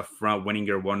starts up front, winning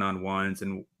your one-on-ones.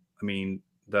 And, I mean,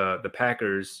 the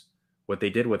Packers, what they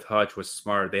did with Hutch was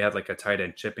smart. They had like a tight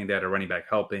end chipping, they had a running back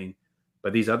helping.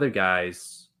 But these other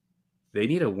guys, they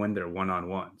need to win their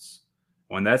one-on-ones.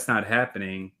 When that's not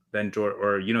happening, then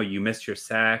you missed your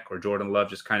sack, or Jordan Love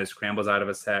just kind of scrambles out of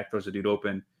a sack, throws a dude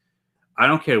open. I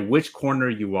don't care which corner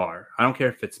you are. I don't care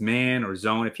if it's man or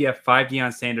zone. If you have 5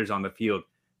 Deion Sanders on the field,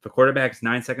 if the quarterback's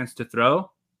 9 seconds to throw,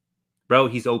 bro,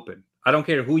 he's open. I don't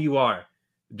care who you are.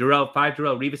 Darrelle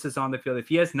Revis is on the field. If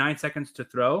he has 9 seconds to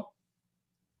throw,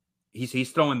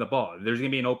 he's throwing the ball. There's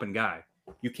going to be an open guy.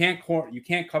 You can't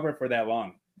cover for that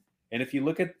long. And if you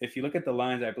look at the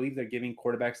lines, I believe they're giving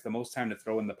quarterbacks the most time to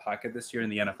throw in the pocket this year in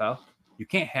the NFL. You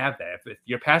can't have that. If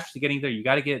your pass is getting there, you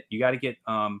got to get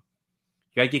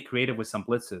creative with some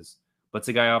blitzes. Blitz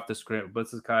a guy off the script,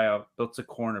 blitz a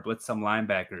corner, blitz some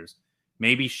linebackers.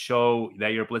 Maybe show that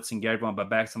you're blitzing everyone, but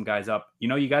back some guys up.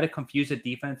 You got to confuse the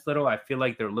defense a little. I feel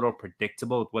like they're a little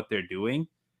predictable with what they're doing.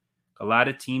 A lot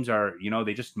of teams are,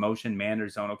 they just motion man or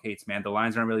zone. Okay, it's man. The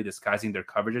lines aren't really disguising their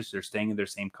coverages. They're staying in their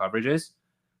same coverages.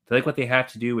 I feel like what they have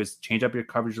to do is change up your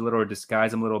coverage a little or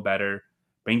disguise them a little better.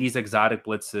 Bring these exotic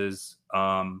blitzes.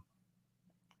 And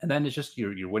then it's just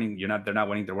you're winning. They're not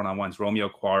winning their one-on-ones. Romeo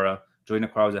Okwara, Jordan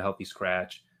Okwara was a healthy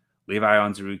scratch. Levi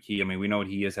Onwuzurike, I mean, we know what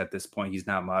he is at this point. He's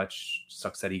not much.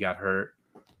 Sucks that he got hurt.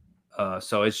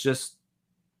 So it's just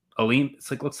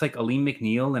looks like Aleem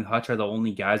McNeil and Hutch are the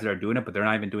only guys that are doing it, but they're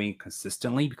not even doing it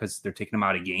consistently because they're taking them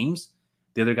out of games.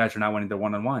 The other guys are not winning their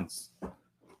one-on-ones.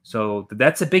 So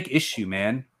that's a big issue,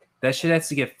 man. That shit has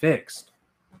to get fixed.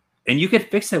 And you could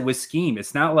fix it with scheme.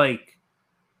 It's not like,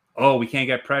 oh, we can't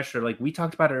get pressure. Like we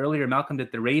talked about it earlier, Malcolm,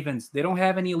 that the Ravens, they don't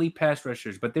have any elite pass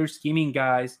rushers, but they're scheming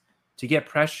guys to get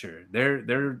pressure.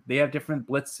 They have different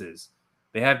blitzes.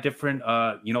 They have different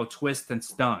twists and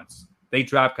stunts. They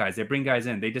drop guys. They bring guys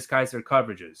in. They disguise their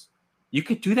coverages. You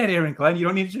could do that, Aaron Glenn. You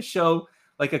don't need to just show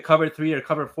like a cover 3 or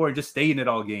cover 4 and just stay in it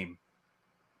all game.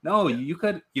 No, you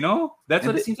could, that's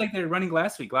what it seems like they're running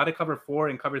last week. A lot of cover 4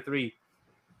 and cover 3.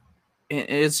 And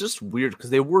it's just weird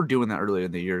because they were doing that earlier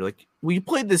in the year. Like, we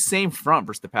played the same front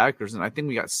versus the Packers, and I think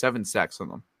we got 7 sacks on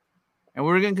them. And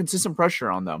we were getting consistent pressure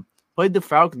on them. Played the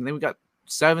Falcons, and then we got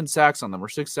 7 sacks on them or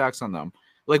 6 sacks on them.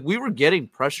 Like, we were getting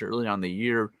pressure early on the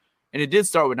year, and it did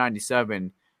start with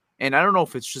 97. And I don't know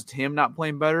if it's just him not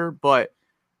playing better, but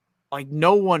like,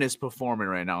 no one is performing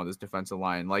right now in this defensive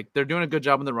line. Like, they're doing a good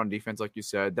job in the run defense, like you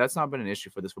said. That's not been an issue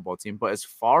for this football team. But as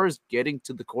far as getting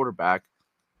to the quarterback,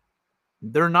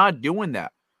 they're not doing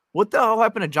that. What the hell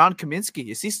happened to John Kaminsky?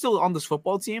 Is he still on this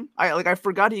football team? I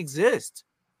forgot he exists.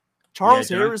 Charles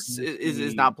Harris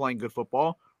is not playing good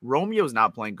football. Romeo's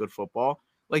not playing good football.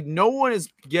 Like, no one is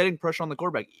getting pressure on the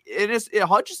quarterback. It's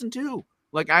Hutchinson too.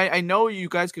 Like, I know you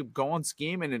guys could go on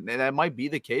scheme, and that might be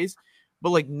the case. But,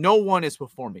 like, no one is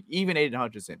performing, even Aiden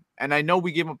Hutchinson. And I know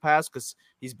we give him a pass because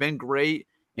he's been great,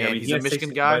 and he's a Michigan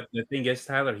guy. The thing is,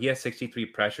 Tyler, he has 63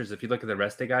 pressures. If you look at the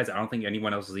rest of the guys, I don't think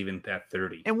anyone else is even at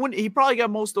 30. And he probably got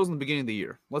most of those in the beginning of the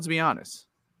year. Let's be honest.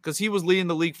 Because he was leading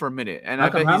the league for a minute. And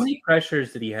how many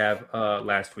pressures did he have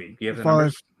last week? Do you have the 5.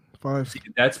 numbers? 5.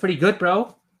 That's pretty good,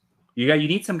 bro. You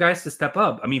need some guys to step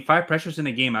up. I mean, 5 pressures in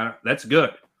a game, that's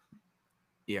good.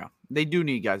 Yeah, they do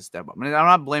need guys to step up. I mean, I'm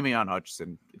not blaming on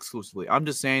Hutchinson exclusively. I'm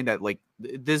just saying that, like,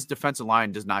 this defensive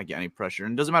line does not get any pressure.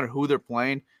 And it doesn't matter who they're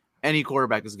playing. Any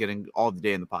quarterback is getting all the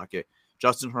day in the pocket.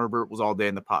 Justin Herbert was all day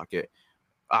in the pocket.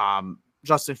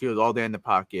 Justin Fields all day in the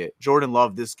pocket. Jordan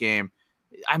Love this game.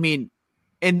 I mean,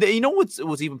 and you know what's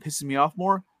even pissing me off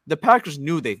more? The Packers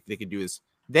knew they could do this.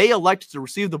 They elected to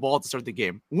receive the ball to start the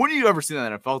game. When do you ever see that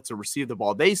in the NFL to receive the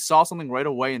ball? They saw something right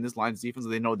away in this Lions defense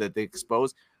that they know that they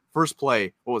exposed. First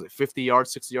play, what was it, 50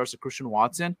 yards, 60 yards to Christian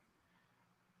Watson?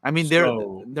 I mean,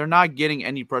 they're not getting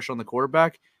any pressure on the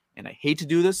quarterback, and I hate to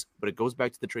do this, but it goes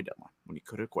back to the trade deadline when you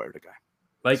could have acquired a guy.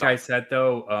 Like I said,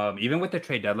 though, even with the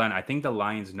trade deadline, I think the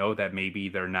Lions know that maybe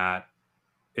they're not.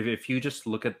 If you just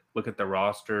look at the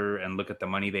roster and look at the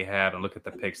money they have and look at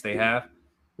the picks they have,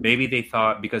 maybe they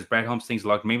thought, because Brad Holmes thinks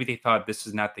luck, maybe they thought this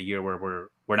is not the year where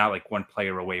we're not like one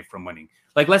player away from winning.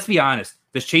 Like, let's be honest.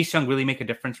 Does Chase Young really make a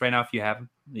difference right now if you have him?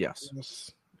 Yes.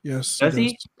 Yes. Does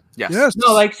he? Yes.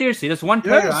 No, like, seriously, does one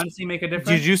player honestly make a difference?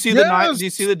 Did you see Did you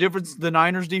see the difference? The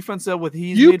Niners defense with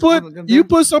you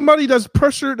put somebody that's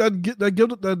pressured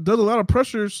that does a lot of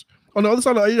pressures on the other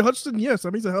side of Aiden Hutchinson. Yes,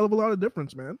 that makes a hell of a lot of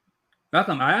difference, man.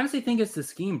 Malcolm, I honestly think it's the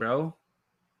scheme, bro.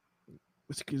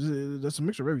 That's a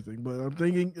mixture of everything, but I'm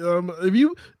thinking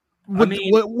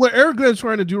what Eric Glenn is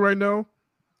trying to do right now.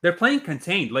 They're playing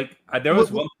contained. Like, there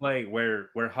was one play where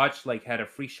Hutch like had a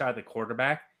free shot at the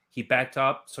quarterback. He backed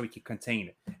up so he could contain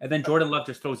it. And then Jordan Love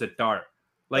just throws a dart.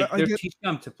 Like, they're teaching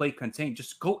them to play contained.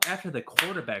 Just go after the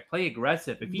quarterback. Play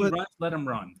aggressive. If he runs, let him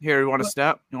run. Here, you want to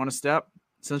step?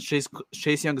 Since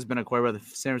Chase Young has been acquired by the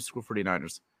San Francisco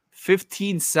 49ers,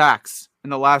 15 sacks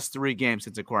in the last 3 games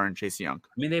since acquiring Chase Young.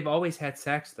 I mean, they've always had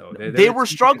sacks, though. They were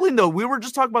struggling, though. We were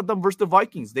just talking about them versus the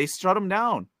Vikings. They shut them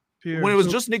down. When it was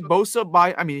just Nick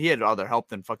Bosa, he had other help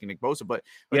than fucking Nick Bosa, but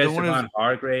Javon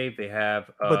Hargrave, they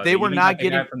have, but they were not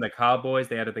getting the guy from the Cowboys.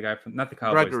 They added the guy from not the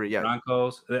Cowboys, Gregory, the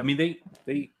Broncos. I mean,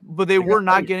 they were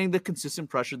not getting the consistent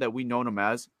pressure that we know them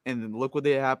as. And then look what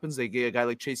happens. They get a guy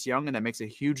like Chase Young, and that makes a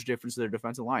huge difference to their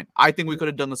defensive line. I think we could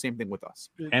have done the same thing with us.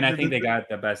 And I think they got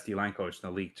the best D-line coach in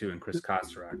the league too, in Chris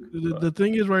Kosterak. The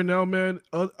thing is, right now, man,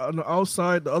 on the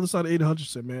outside, the other side of Aiden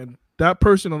Hutchinson, man. That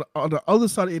person on the other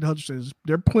side of 800,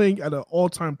 they're playing at an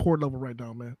all-time poor level right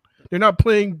now, man. They're not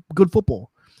playing good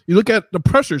football. You look at the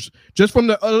pressures just from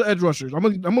the other edge rushers. I'm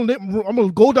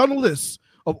gonna go down the list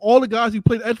of all the guys who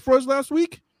played edge for us last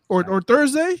week or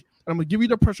Thursday. And I'm gonna give you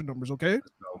the pressure numbers, okay?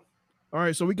 No. All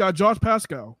right, so we got Josh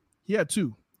Pascal. He had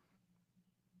 2.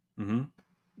 Mm-hmm.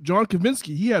 John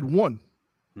Kavinsky, he had 1.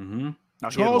 Mm-hmm.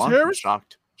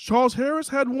 Charles Harris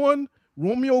had 1.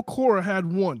 Romeo Cora had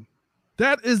 1.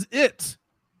 That is it.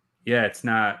 Yeah, it's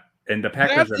not. And the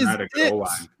Packers are not a goal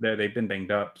line. They've been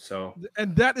banged up. So,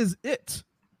 and that is it.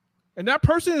 And that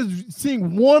person is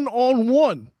seeing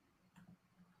 1-on-1.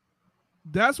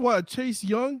 That's why Chase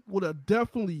Young would have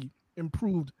definitely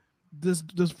improved this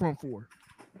front 4.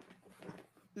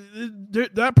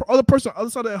 That other person, other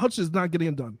side of that Hutch is not getting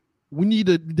it done.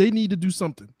 They need to do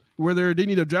something. Whether they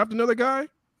need to draft another guy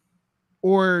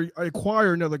or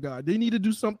acquire another guy. They need to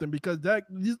do something because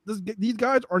these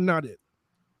guys are not it.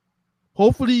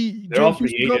 Hopefully, they're all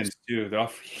free agents too. They're all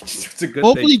free agents. It's a good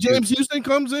hopefully, thing. James Houston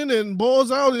comes in and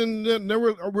balls out, and then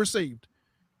we're saved.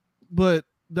 But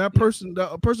that person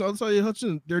on the other side of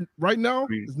Hutchinson, they're right now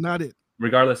is not it.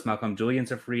 regardless, Malcolm,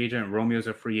 Julian's a free agent, Romeo's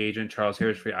a free agent, Charles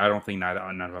Harris free. I don't think none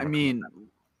of them. I mean,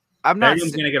 I'm not.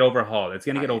 Everyone's gonna get overhauled. It's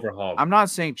gonna get overhauled. I'm not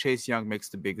saying Chase Young makes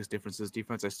the biggest difference in this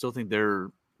defense. I still think they're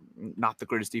not the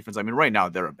greatest defense. I mean, right now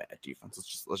they're a bad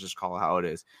defense. Let's just call it how it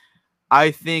is.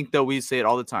 I think that we say it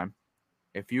all the time.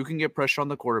 If you can get pressure on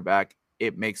the quarterback,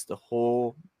 it makes the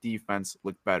whole defense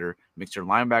look better. It makes your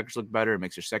linebackers look better. It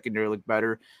makes your secondary look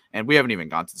better. And we haven't even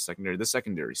gone to the secondary. The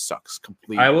secondary sucks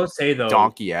completely. I will say, though,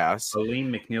 donkey ass. Aleem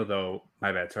McNeil, though,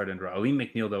 my bad, sorry to interrupt. Aleem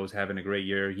McNeil, though, is having a great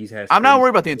year. I'm not worried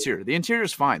about the interior. The interior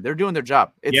is fine. They're doing their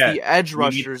job. It's the edge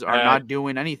rushers are not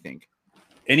doing anything.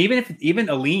 And even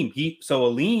Aleem,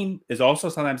 Aleem is also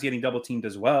sometimes getting double teamed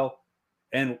as well.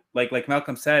 And like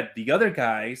Malcolm said, the other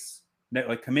guys,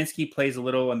 like Kaminsky plays a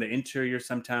little on the interior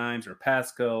sometimes, or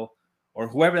Pascal, or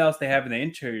whoever else they have in the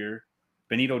interior,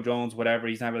 Benito Jones, whatever.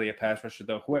 He's not really a pass rusher,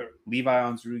 though. Whoever, Levi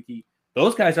Onwuzurike,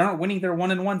 those guys aren't winning their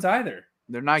 1-on-1s either.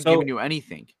 They're not giving you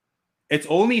anything. It's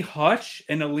only Hutch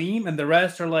and Aleem, and the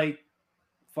rest are like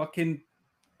fucking.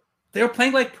 They're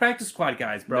playing like practice squad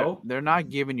guys, bro. They're not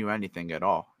giving you anything at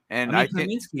all. And I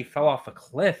think Kaminsky fell off a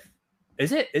cliff.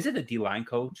 Is it the D-line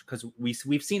coach? Because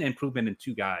we've seen improvement in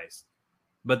 2 guys,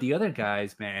 but the other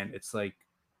guys, man, it's like,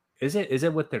 is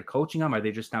it what they're coaching them? Are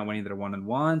they just not winning their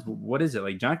 1-on-1s? What is it?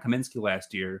 Like John Kaminsky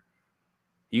last year,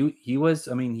 he was.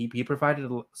 I mean, he provided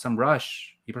some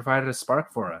rush. He provided a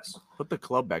spark for us. Put the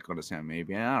club back on his hand,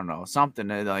 maybe. I don't know, something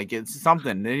like it's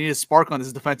something. They need a spark on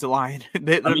this defensive line.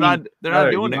 They're not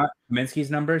doing it. Kaminsky's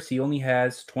numbers. He only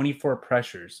has 24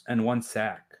 pressures and 1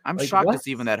 sack. I'm shocked it's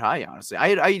even that high, honestly.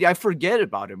 I forget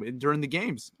about him during the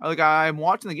games. Like I'm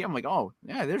watching the game, I'm like, oh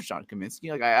yeah, there's John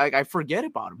Kaminsky. Like I forget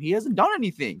about him. He hasn't done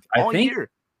anything all year.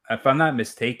 If I'm not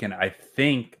mistaken, I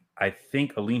think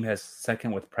Aleem has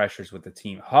second with pressures with the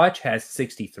team. Hutch has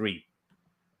 63.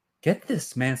 Get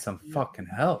this man some fucking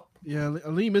help. Yeah,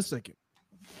 Aleem is second.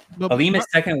 Aleem is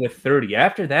second with 30.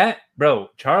 After that, bro,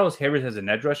 Charles Harris as an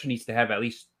edge rusher needs to have at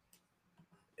least.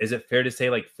 Is it fair to say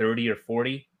like 30 or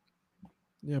 40?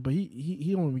 Yeah, but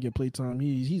he don't even get play time.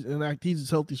 He's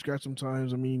healthy scratch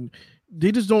sometimes. I mean,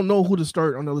 they just don't know who to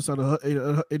start on the other side of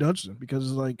Aidan Hutchinson because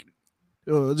it's like,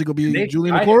 is it gonna be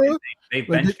Julian Okora? They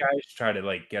bench guys, try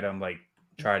to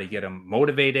get him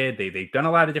motivated. They've done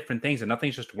a lot of different things and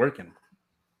nothing's just working.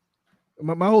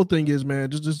 My whole thing is, man,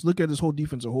 just look at this whole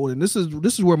defense as a whole, and this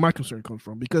is where my concern comes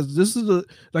from because this is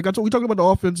we talking about the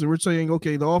offense and we're saying,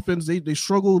 okay, the offense they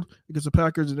struggled against the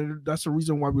Packers and that's the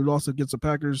reason why we lost against the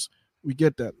Packers. We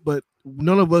get that, but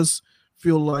none of us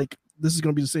feel like this is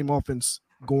going to be the same offense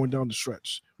going down the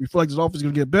stretch. We feel like this offense is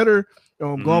going to get better.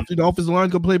 Golf, the offensive line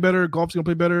is going to play better. Golf's going to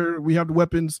play better. We have the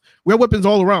weapons. We have weapons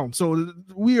all around, so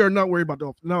we are not worried about the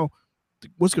offense. Now,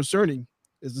 what's concerning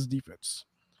is this defense.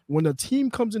 When a team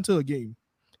comes into a game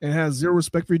and has zero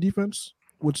respect for your defense,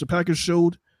 which the Packers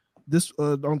showed this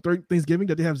on Thanksgiving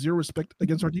that they have zero respect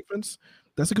against our defense,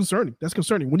 that's concerning. That's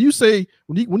concerning. When you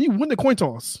win the coin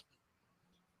toss.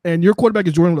 And your quarterback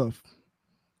is Jordan Love,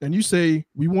 and you say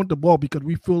we want the ball because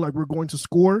we feel like we're going to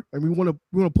score, and we want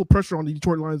to put pressure on the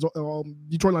Detroit Lions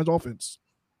offense.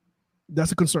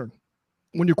 That's a concern.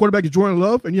 When your quarterback is Jordan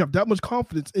Love, and you have that much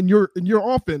confidence in your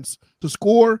offense to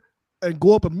score and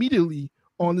go up immediately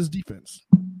on this defense,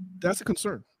 that's a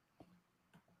concern.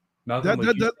 Malcolm,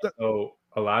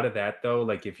 a lot of that though,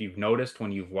 like if you've noticed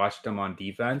when you've watched them on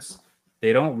defense,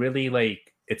 they don't really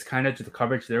it's kind of to the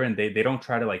coverage there, and they don't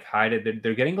try to hide it.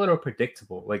 They're getting a little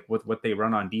predictable, like with what they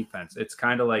run on defense. It's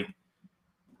kind of like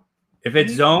if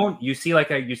it's zone, you see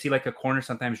like a corner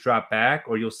sometimes drop back,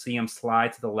 or you'll see him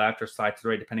slide to the left or slide to the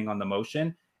right depending on the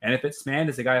motion. And if it's man,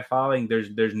 is the guy following?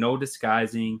 There's no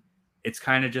disguising. It's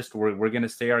kind of just we're gonna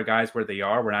stay our guys where they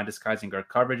are. We're not disguising our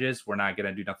coverages. We're not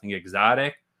gonna do nothing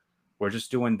exotic. We're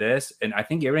just doing this. And I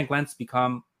think Aaron Glenn's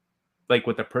become, like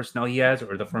with the personnel he has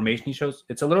or the formation he shows,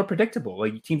 it's a little predictable.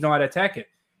 Like teams know how to attack it.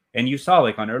 And you saw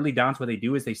on early downs, what they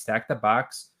do is they stack the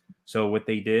box. So what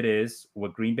Green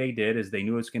Bay did is they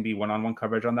knew it was going to be one-on-one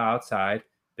coverage on the outside.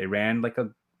 They ran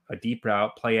a deep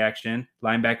route, play action.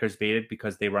 Linebackers baited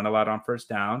because they run a lot on first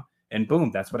down. And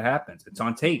boom, that's what happens. It's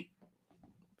on tape.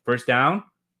 First down,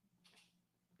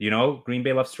 Green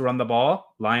Bay loves to run the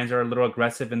ball. Lions are a little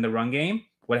aggressive in the run game.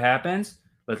 What happens?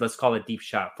 Let's call it deep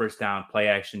shot, first down, play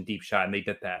action, deep shot, and they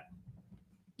did that.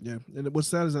 Yeah, and what's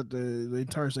sad is that the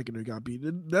entire secondary got beat.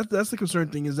 That's the concern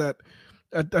thing is that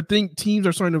I think teams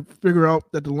are starting to figure out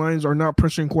that the Lions are not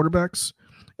pressuring quarterbacks,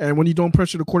 and when you don't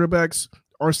pressure the quarterbacks,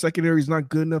 our secondary is not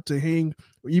good enough to hang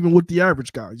even with the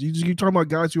average guys. You're talking about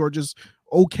guys who are just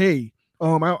okay.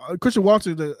 Christian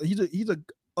Watson, he's a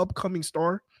upcoming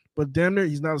star, but damn near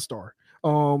he's not a star.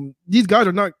 These guys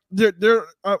are not. They're.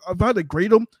 If I had to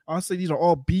grade them, I'll say these are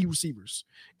all B receivers,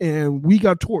 and we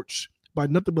got torched by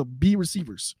nothing but B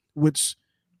receivers, which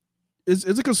is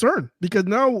a concern because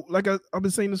now, like I've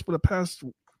been saying this for the past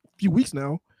few weeks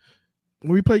now,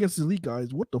 when we play against the elite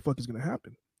guys, what the fuck is going to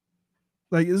happen?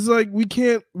 Like it's like we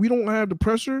don't have the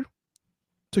pressure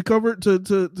to cover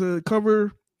to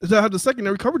have the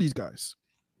secondary cover these guys,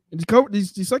 and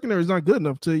these secondary is not good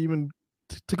enough to even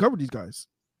to cover these guys.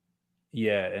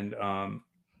 Yeah, and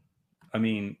I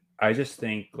mean, I just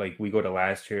think like we go to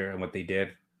last year and what they did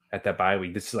at that bye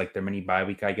week. This is like their mini bye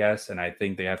week, I guess, and I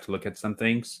think they have to look at some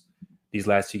things. These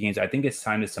last 2 games, I think it's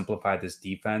time to simplify this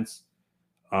defense.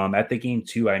 At the game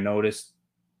too, I noticed.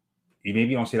 Maybe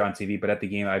you don't see it on TV, but at the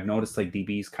game, I've noticed like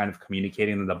DBs kind of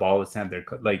communicating that the ball is sent. They're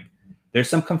like, there's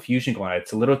some confusion going on.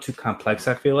 It's a little too complex,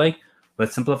 I feel like.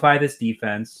 Let's simplify this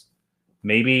defense.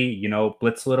 Maybe,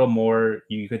 blitz a little more.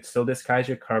 You could still disguise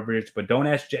your coverage, but don't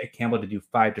ask Jack Campbell to do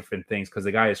 5 different things because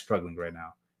the guy is struggling right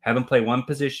now. Have him play one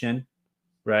position,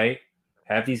 right?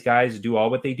 Have these guys do all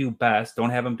what they do best. Don't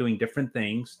have them doing different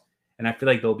things. And I feel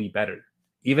like they'll be better.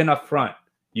 Even up front,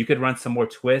 you could run some more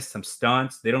twists, some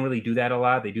stunts. They don't really do that a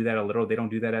lot. They do that a little. They don't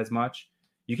do that as much.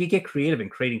 You could get creative in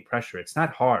creating pressure. It's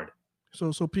not hard.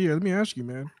 So Pierre, let me ask you,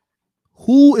 man.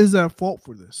 Who is at fault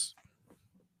for this?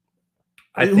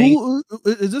 I think.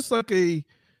 Is this like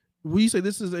we say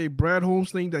this is a Brad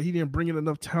Holmes thing that he didn't bring in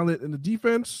enough talent in the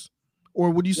defense?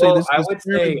 Or would you say this is I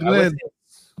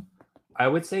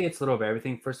would say it's a little of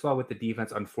everything. First of all, with the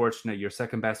defense, unfortunate, your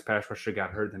second best pass rusher got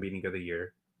hurt in the beginning of the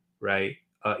year, right?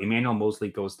 Emmanuel Mosley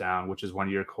goes down, which is one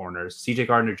of your corners. CJ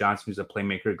Gardner-Johnson, who's a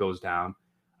playmaker, goes down.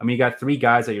 I mean, you got 3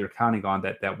 guys that you're counting on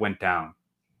that went down,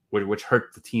 which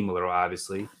hurt the team a little,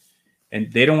 obviously.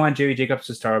 And they don't want Jerry Jacobs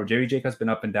to start. Jerry Jacobs been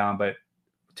up and down, but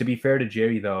to be fair to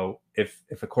Jerry, though, if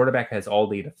a quarterback has all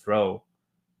day to throw,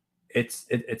 it's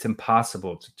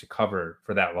impossible to cover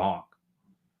for that long.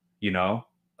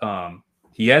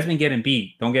 He has been getting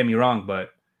beat. Don't get me wrong,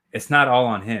 but it's not all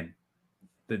on him.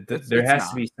 There has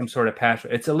to be some sort of pass.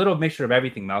 It's a little mixture of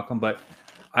everything, Malcolm. But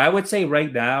I would say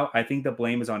right now, I think the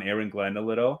blame is on Aaron Glenn a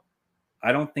little.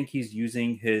 I don't think he's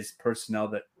using his personnel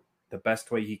the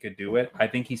best way he could do it. I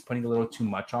think he's putting a little too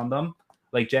much on them.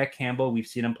 Like Jack Campbell, we've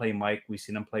seen him play Mike. We've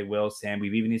seen him play Will, Sam.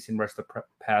 We've even seen rush the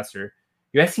passer.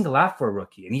 You're asking a lot for a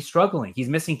rookie, and he's struggling. He's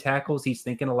missing tackles. He's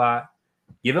thinking a lot.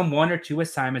 Give him 1 or 2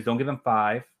 assignments. Don't give him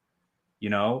 5.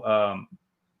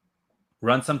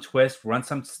 Run some twists. Run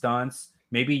some stunts.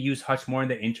 Maybe use Hutch more in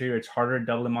the interior. It's harder to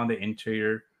double him on the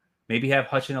interior. Maybe have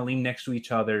Hutch and Aleem next to each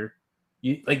other.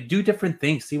 You do different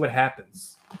things. See what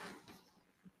happens.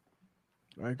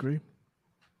 I agree.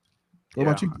 What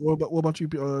about you? What about you,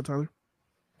 Tyler?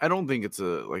 I don't think it's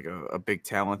a big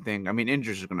talent thing. I mean,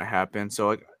 injuries are going to happen.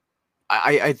 So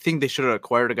I think they should have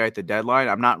acquired a guy at the deadline.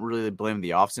 I'm not really blaming the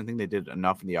offseason. I think they did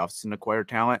enough in the offseason to acquire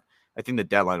talent. I think the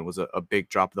deadline was a big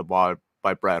drop of the ball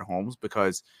by Brad Holmes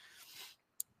because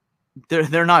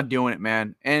they're not doing it,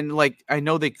 man. And I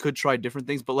know they could try different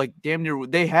things, but damn near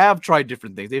they have tried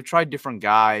different things. They've tried different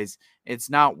guys. It's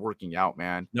not working out,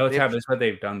 man. No, that's what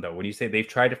they've done though. When you say they've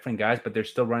tried different guys, but they're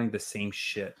still running the same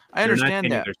shit. I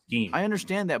understand that. I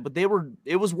understand that, but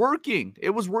it was working. It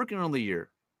was working on the year.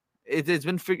 It's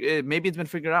been maybe it's been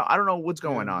figured out. I don't know what's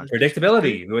going on.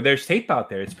 Predictability. There's tape out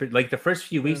there. It's like the first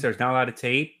few weeks. There's not a lot of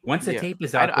tape. Once the tape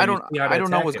is out, I don't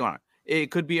know what's going on.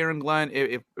 It could be Aaron Glenn.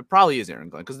 It probably is Aaron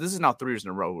Glenn because this is now 3 years in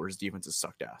a row where his defense has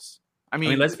sucked ass. I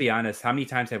mean, let's be honest. How many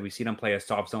times have we seen him play a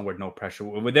soft zone with no pressure?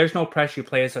 When there's no pressure, you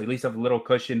play at least a little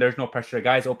cushion. There's no pressure. A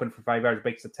guy's open for 5 yards,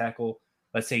 breaks the tackle.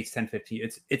 Let's say it's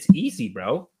 10-15. It's easy,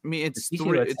 bro. I mean, it's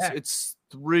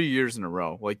 3 years in a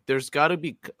row. There's got to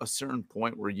be a certain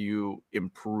point where you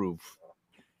improve,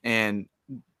 and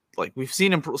we've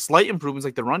seen slight improvements.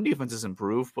 The run defense has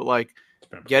improved, but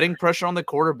getting pressure on the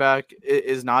quarterback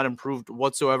is not improved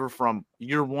whatsoever from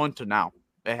year 1 to now.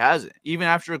 It hasn't. Even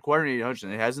after acquiring Aiden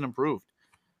Hutchinson, it hasn't improved.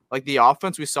 The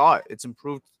offense, we saw it. It's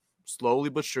improved slowly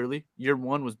but surely. Year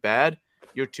 1 was bad.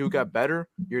 Year 2 got better.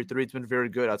 Year 3, it's been very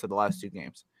good outside the last 2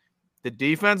 games. The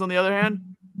defense, on the other hand,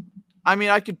 I mean,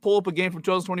 I could pull up a game from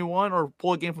 2021 or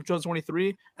pull a game from 2023,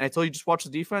 and I tell you just watch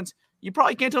the defense. You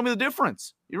probably can't tell me the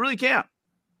difference. You really can't.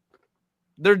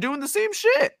 They're doing the same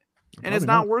shit, and it's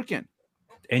not working.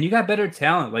 And you got better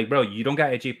talent. Bro, you don't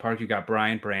got AJ Park. You got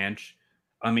Brian Branch.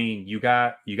 I mean, you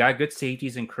got good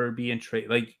safeties in Kirby and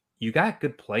Trey. You got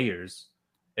good players.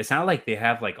 It's not like they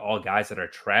have all guys that are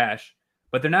trash,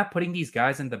 but they're not putting these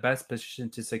guys in the best position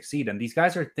to succeed. And these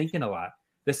guys are thinking a lot.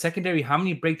 The secondary, how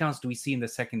many breakdowns do we see in the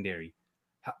secondary?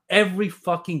 Every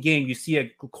fucking game you see a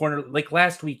corner.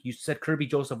 Last week, you said Kirby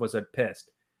Joseph was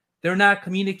pissed. they're not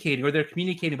communicating, or they're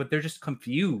communicating, but they're just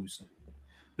confused.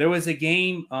 There was a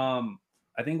game,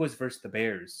 I think it was versus the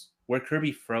Bears, where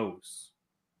Kirby froze.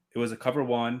 It was a cover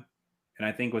one, and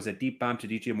I think it was a deep bomb to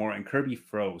DJ Moore, and Kirby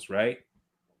froze, right?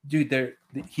 Dude,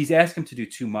 he's asking him to do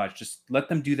too much. Just let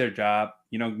them do their job.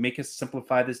 Make us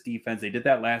simplify this defense. They did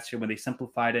that last year. When they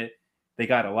simplified it, they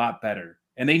got a lot better.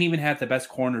 And they didn't even have the best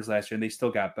corners last year, and they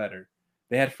still got better.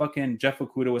 They had fucking Jeff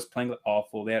Okudah was playing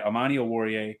awful. They had Amani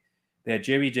Oruwariye. They had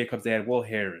Jerry Jacobs. They had Will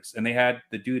Harris. And they had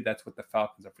the dude that's with the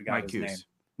Falcons. I forgot his name.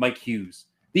 Mike Hughes.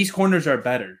 These corners are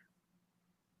better.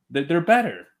 They're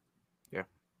better. Yeah.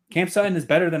 Cam Sutton is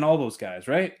better than all those guys,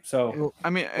 right? So I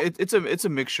mean, it's a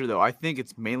mixture though. I think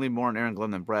it's mainly more on Aaron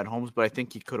Glenn than Brad Holmes, but I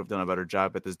think he could have done a better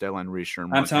job at this deadline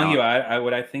reassuring. I'm telling you,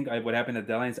 I think what happened at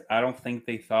deadlines. I don't think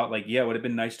they thought it would have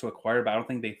been nice to acquire, but I don't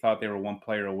think they thought they were one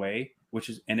player away.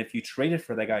 And if you traded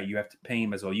for that guy, you have to pay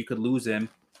him as well. You could lose him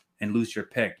and lose your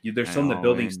pick. They're still in the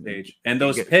building stage, and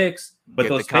those picks, but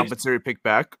those compensatory pick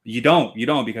back. You don't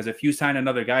because if you sign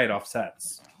another guy, it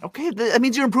offsets. Okay, that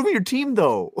means you're improving your team,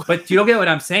 though. But you don't get what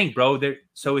I'm saying, bro.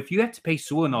 So if you have to pay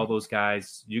Sewell and all those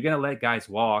guys, you're gonna let guys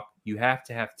walk. You have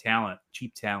to have talent,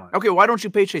 cheap talent. Okay, why don't you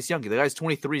pay Chase Young? The guy's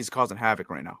 23, is causing havoc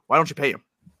right now. Why don't you pay him?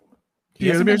 He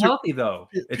hasn't been healthy though.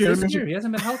 It's this year. He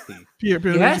hasn't been healthy. He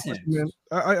hasn't. Man,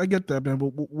 I get that, man. But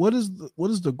what is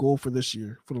the goal for this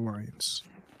year for the Lions?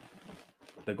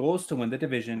 The goal is to win the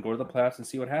division, go to the playoffs, and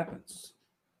see what happens.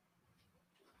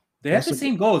 They have the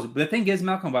same goals. But the thing is,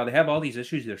 Malcolm, while they have all these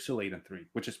issues, they're still 8-3,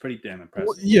 which is pretty damn impressive.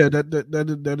 Well, yeah,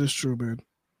 that is true, man.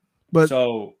 But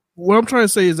so what I'm trying to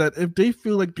say is that if they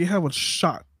feel like they have a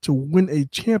shot to win a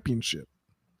championship,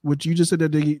 which you just said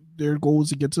that their goal is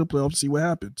to get to the playoffs, see what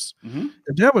happens. Mm-hmm.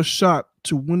 If they have a shot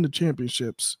to win the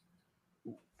championships,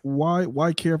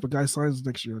 why care if a guy signs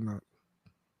next year or not?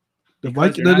 The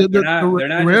Rams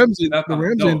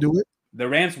didn't do it. The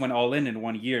Rams went all in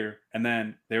 1 year, and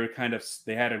then they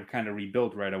had to kind of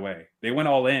rebuild right away. They went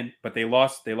all in, but they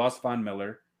lost Von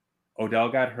Miller. Odell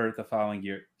got hurt the following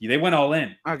year. They went all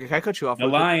in. Okay, can I cut you off? The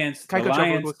Lions. Can I cut you off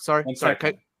real quick? Sorry.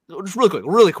 Just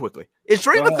really quickly. Is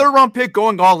trading a third-round pick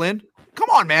going all in?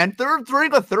 Come on, man.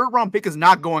 Trading a third-round pick is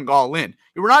not going all in.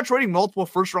 We're not trading multiple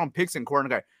first-round picks in corner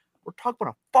guy. We're talking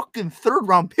about a fucking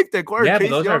third-round pick that acquired Chase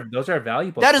Young. Yeah, those are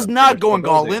valuable. That is not going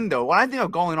all in, though. When I think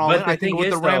of going all in, I think what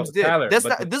the Rams did. This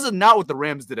is not what the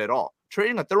Rams did at all.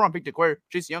 Trading a third-round pick to acquire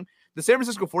Chase Young, the San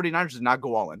Francisco 49ers did not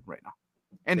go all in right now.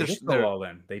 And they did go all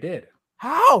in. They did.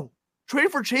 How? Trading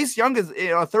for Chase Young is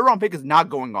a third-round pick is not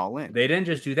going all in. They didn't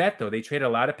just do that, though. They traded a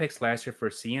lot of picks last year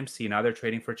for CMC. Now they're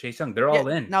trading for Chase Young. They're all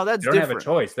in. Now that's different. They don't have a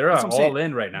choice. They're all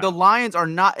in right now. The Lions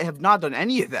have not done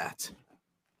any of that.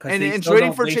 And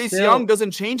trading for Chase Young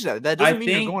doesn't change that. That doesn't mean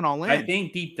you're going all in. I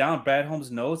think deep down, Brad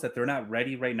Holmes knows that they're not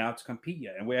ready right now to compete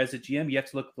yet. And as a GM, you have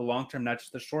to look at the long term, not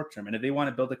just the short term. And if they want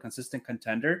to build a consistent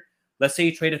contender, let's say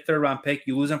you trade a third-round pick,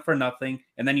 you lose them for nothing,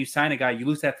 and then you sign a guy, you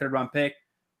lose that third-round pick,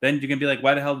 then you're gonna be like,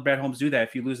 why the hell did Brad Holmes do that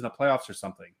if you lose in the playoffs or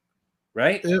something,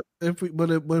 right? If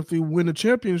we win a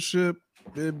championship,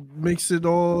 it makes it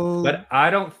all. But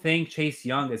I don't think Chase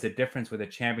Young is a difference with a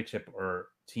championship or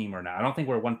team or not. I don't think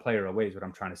we're one player away. Is what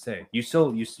I'm trying to say. You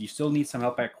still need some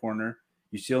help at corner.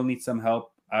 You still need some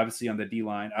help, obviously, on the D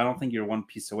line. I don't think you're one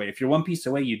piece away. If you're one piece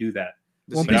away, you do that.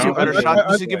 This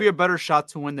should give you a better shot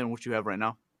to win than what you have right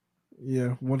now.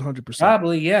 Yeah, 100%.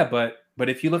 Probably, yeah, but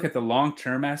if you look at the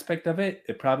long-term aspect of it,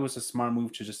 it probably was a smart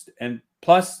move to just – and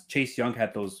plus Chase Young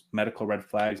had those medical red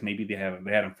flags. Maybe they had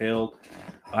him failed.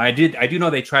 I do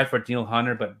know they tried for Daniel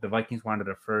Hunter, but the Vikings wanted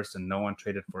it first, and no one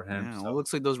traded for him. Yeah, so. Well, it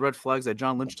looks like those red flags that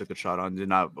John Lynch took a shot on did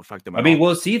not affect him at all. all.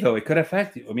 We'll see, though. It could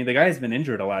affect you. I mean, the guy has been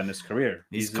injured a lot in his career.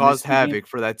 He's caused havoc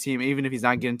for that team. Even if he's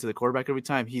not getting to the quarterback every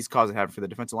time, he's causing havoc for the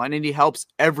defensive line, and he helps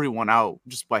everyone out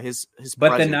just by his But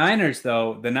presence.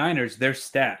 the Niners, they're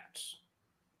stacked.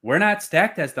 We're not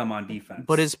stacked as them on defense.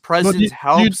 But his presence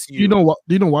helps you. You know what?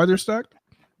 Do you know why they're stacked?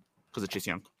 Because of Chase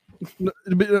Young.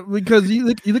 Because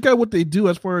you look at what they do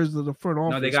as far as the front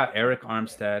office. No, they got Eric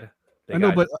Armstead. I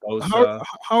know, but how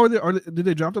are they? Did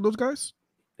they draft those guys?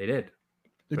 They did.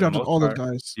 They drafted all those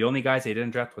guys. The only guys they didn't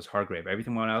draft was Hargrave.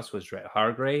 Everything else was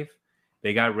Hargrave.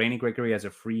 They got Randy Gregory as a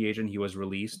free agent. He was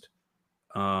released.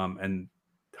 And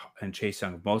Chase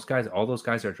Young. Most guys, all those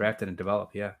guys are drafted and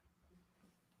developed. Yeah.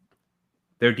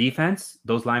 Their defense,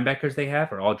 those linebackers they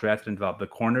have, are all drafted and developed. The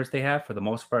corners they have, for the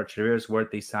most part, Travis Worth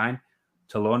they signed.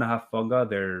 Talona Hafunga,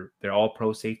 they're all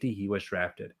pro safety. He was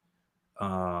drafted.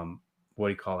 What do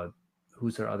you call it?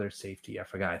 Who's their other safety? I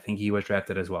forgot. I think he was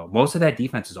drafted as well. Most of that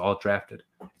defense is all drafted.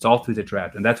 It's all through the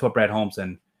draft. And that's what Brad Holmes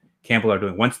and Campbell are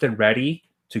doing. Once they're ready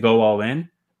to go all in,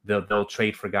 they'll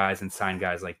trade for guys and sign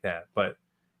guys like that. But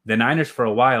The Niners, for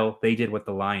a while, they did what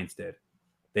the Lions did.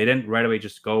 They didn't right away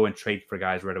just go and trade for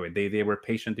guys right away. They were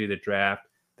patient through the draft.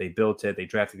 They built it. They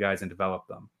drafted guys and developed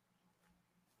them.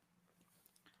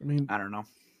 I mean, I don't know.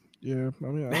 yeah. I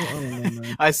mean, I don't know,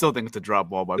 man. I still think it's a drop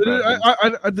ball by Brad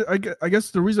Holmes. I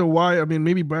guess the reason why, I mean,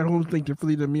 maybe Brad Holmes think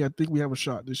differently than me. I think we have a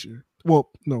shot this year. Well,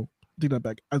 no, take that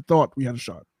back. I thought we had a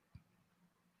shot.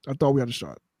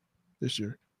 This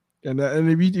year, and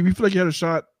if you feel like you had a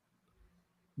shot,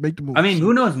 make the move. I mean,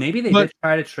 who knows? Maybe they did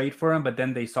try to trade for him, but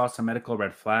then they saw some medical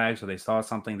red flags, or they saw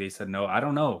something. They said no. I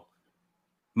don't know.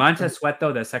 Montez Sweat,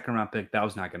 though, that second round pick, that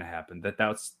was not going to happen.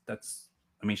 That's.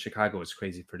 I mean, Chicago was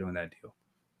crazy for doing that deal.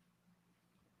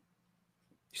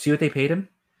 You see what they paid him?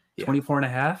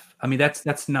 24.5. I mean,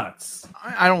 that's nuts.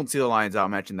 I don't see the Lions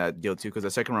outmatching that deal too, because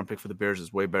the second round pick for the Bears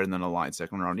is way better than the Lions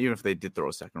second round, even if they did throw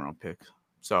a second round pick.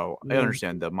 So I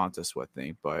understand the Montez Sweat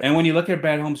thing, but when you look at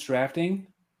Brad Holmes drafting,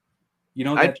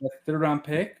 that third round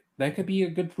pick, that could be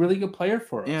a really good player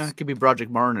for us. Yeah, it could be Broderick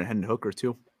Martin and Hendon Hooker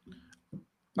too.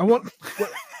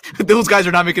 Those guys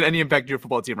are not making any impact to your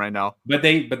football team right now. But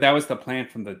that was the plan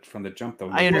from the jump, though.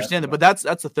 I understand that, but that's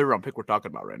the third round pick we're talking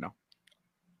about right now.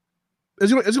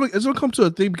 It's gonna come to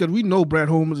a thing because we know Brad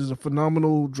Holmes is a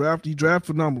phenomenal draft. He draft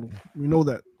phenomenal. We know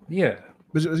that. Yeah.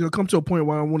 But it's gonna come to a point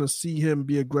where I want to see him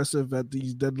be aggressive at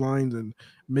these deadlines and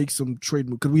make some trade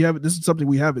moves, because this is something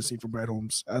we haven't seen from Brad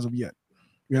Holmes as of yet.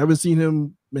 We haven't seen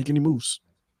him make any moves.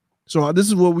 So this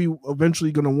is what we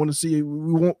eventually gonna want to see.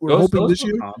 We're hoping this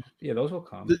year. Yeah, those will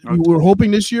come. We're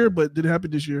hoping this year, but did it happen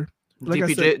this year? Like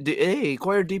DPJ, hey,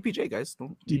 acquire DPJ, guys.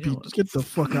 DP, get the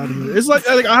fuck out of here. It's like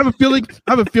I have a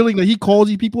feeling that he calls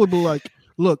these people and be like,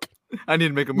 "Look, I need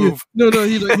to make a move." No,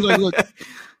 he's like, "Look,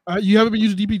 you haven't been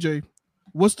using DPJ.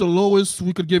 What's the lowest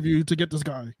we could give you to get this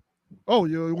guy? Oh,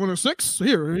 you want a 6?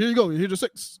 Here you go. Here's a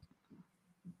 6."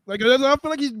 Like, I feel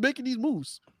like he's making these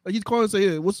moves. Like, he's calling and saying,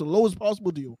 "Hey, what's the lowest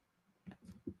possible deal?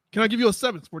 Can I give you a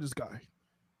 7th for this guy?"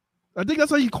 I think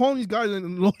that's how he's calling these guys,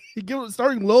 and he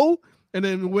starting low and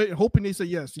then hoping they say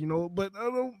yes. But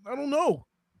I don't know.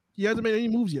 He hasn't made any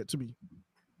moves yet to me,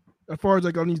 as far as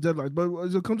like on these deadlines. But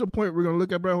as it comes to a point, we're gonna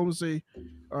look at Brad Holmes and say,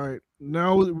 "All right,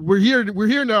 now we're here. We're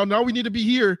here now. Now we need to be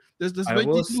here. Let's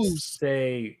make these moves."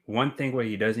 Say one thing where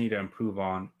he does need to improve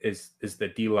on is the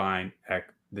D line.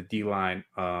 The D line.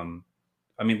 I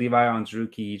mean, Levi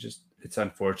Onwuzurike, it's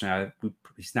unfortunate.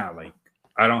 He's not like,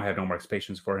 I don't have no more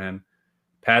patience for him.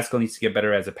 Pascal needs to get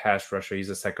better as a pass rusher. He's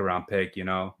a second round pick.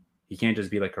 He can't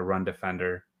just be like a run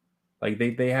defender. Like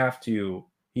they have to.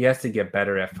 He has to get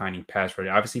better at finding pass rush.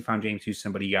 Obviously, found James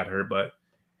Houston, but he got hurt. But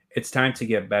it's time to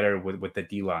get better with the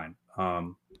D line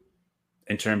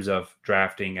in terms of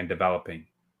drafting and developing.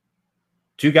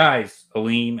 Two guys,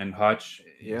 Aleem and Hutch,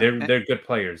 they're good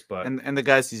players, but and the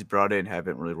guys he's brought in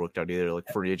haven't really worked out either. Like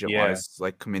free agent wise,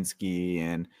 like Kaminsky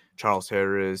and Charles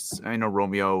Harris. I know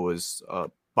Romeo was a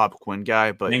Bob Quinn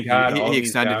guy, but he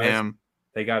extended him.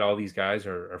 They got all these guys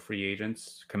are free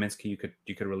agents. Kaminsky,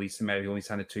 you could release him. He only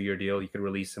signed a 2-year deal. You could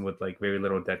release him with like very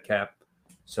little dead cap.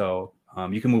 So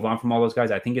you can move on from all those guys.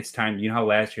 I think it's time. You know how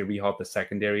last year we hauled the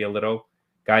secondary a little.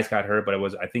 Guys got hurt, but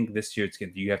I think this year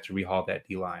you have to rehaul that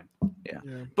D line. Yeah.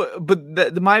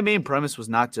 But my main premise was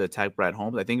not to attack Brad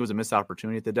Holmes. I think it was a missed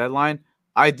opportunity at the deadline.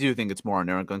 I do think it's more on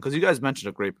Aaron Glenn, because you guys mentioned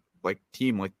a great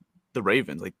team like the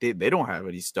Ravens. Like they don't have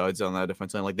any studs on that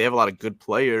defense line. Like they have a lot of good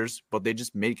players, but they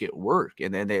just make it work,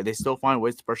 and then they still find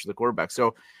ways to pressure the quarterback.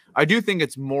 So I do think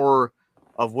it's more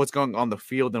of what's going on the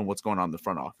field than what's going on in the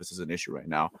front office is an issue right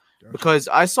now. Because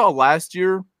I saw last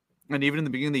year and even in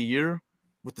the beginning of the year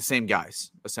with the same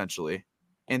guys essentially,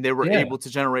 and they were able to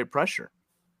generate pressure.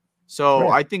 So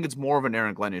I think it's more of an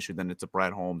Aaron Glenn issue than it's a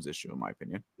Brad Holmes issue, in my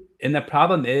opinion. And the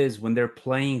problem is when they're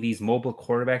playing these mobile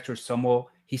quarterbacks or someone,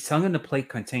 he's telling them to play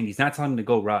contain. He's not telling them to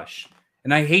go rush.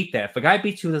 And I hate that. If a guy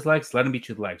beats you with his legs, let him beat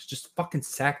you with his legs. Just fucking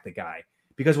sack the guy.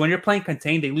 Because when you're playing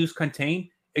contain, they lose contain,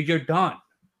 you're done.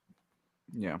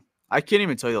 Yeah. I can't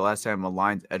even tell you the last time a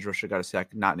Lions edge rusher got a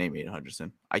sack not named Aiden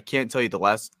Hutchinson. I can't tell you the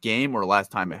last game or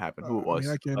last time it happened. Who it was?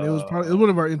 I can. It was one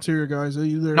of our interior guys.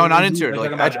 No, not interior.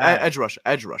 Like edge rusher.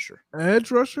 Edge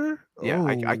rusher? Yeah,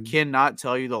 I cannot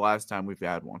tell you the last time we've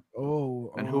had one.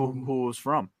 Oh. And who was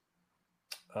from?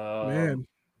 Man.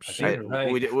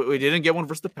 We didn't get one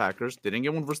versus the Packers. Didn't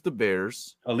get one versus the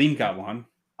Bears. Aleem got one.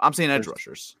 I'm saying edge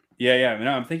rushers. Yeah.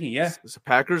 No, I'm thinking, So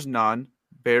Packers, none.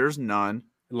 Bears, none.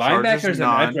 Linebackers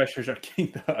and edge rushers are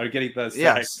getting the sacks.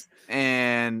 Yes.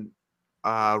 And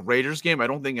Raiders game, I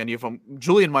don't think any of them.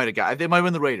 Julian might have got. It might have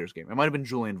been the Raiders game. It might have been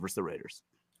Julian versus the Raiders.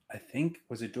 I think,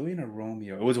 was it Julian or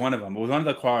Romeo? It was one of them. It was one of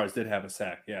the cars did have a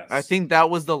sack, yes. I think that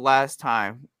was the last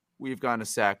time we've gotten a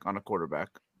sack on a quarterback.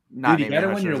 not Dude, you naming gotta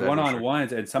win Hester your as edge rusher.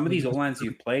 one-on-ones, and some of these O-lines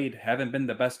you've played haven't been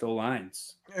the best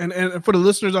O-lines. And for the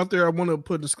listeners out there, I want to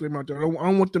put a disclaimer out there. I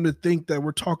don't want them to think that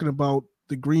we're talking about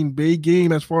the Green Bay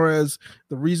game as far as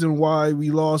the reason why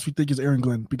we lost. We think is Aaron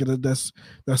Glenn, because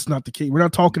that's not the case. We're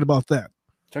not talking about that.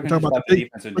 We're talking about the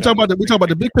defense. We're talking about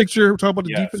the big picture. We're talking about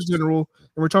the defense in general,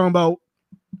 and we're talking about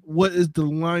what is the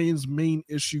Lions' main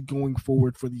issue going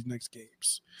forward for these next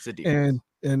games.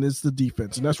 And it's the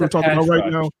defense, and that's what we're talking about right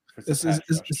now. It's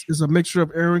a mixture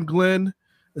of Aaron Glenn.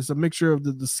 It's a mixture of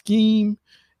the scheme,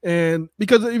 and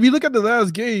because if you look at the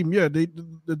last game,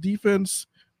 the defense,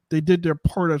 they did their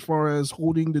part as far as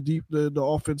holding the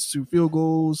offense to field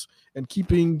goals and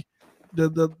keeping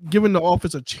giving the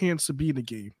offense a chance to be in the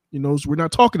game. So we're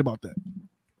not talking about that.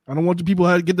 I don't want the people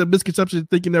to get the misconception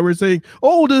thinking that we're saying,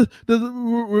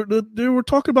 they were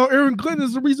talking about Aaron Glenn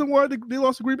is the reason why they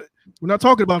lost the Green Bay. We're not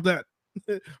talking about that.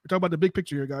 We're talking about the big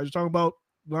picture here, guys. We're talking about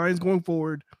Lions going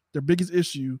forward, their biggest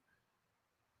issue.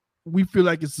 We feel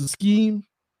like it's the scheme.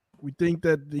 We think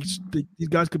that these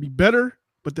guys could be better,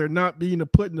 but they're not being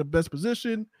put in the best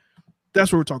position.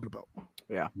 That's what we're talking about.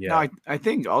 Yeah. No, I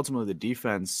think ultimately the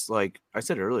defense, like I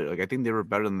said earlier, like I think they were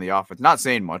better than the offense. Not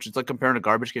saying much. It's like comparing a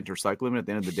garbage can to recycling at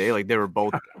the end of the day. Like they were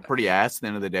both pretty ass at the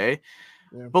end of the day.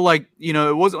 Yeah. But like,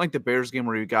 it wasn't like the Bears game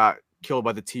where you got killed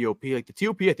by the TOP. Like the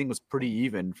TOP, I think, was pretty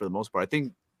even for the most part. I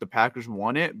think the Packers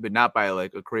won it, but not by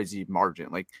like a crazy margin.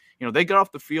 Like, they got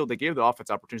off the field. They gave the offense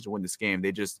opportunities to win this game.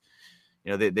 They just,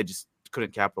 they just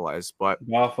couldn't capitalize. But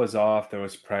off was off. There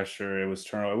was pressure. It was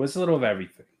turnover. It was a little of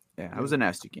everything. Yeah, it was a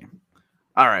nasty game.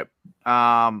 All right.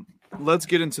 Let's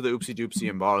get into the oopsie doopsie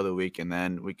and ball of the week, and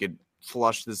then we could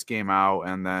flush this game out,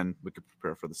 and then we could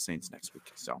prepare for the Saints next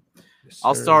week. So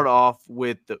I'll start off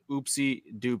with the oopsie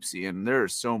doopsie, and there are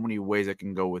so many ways I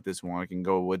can go with this one. I can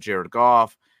go with Jared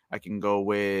Goff. I can go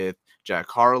with Jack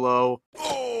Harlow.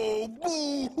 Oh,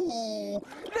 boo-hoo.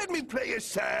 Let me play a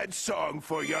sad song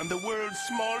for you on the world's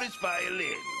smallest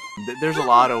violin. There's a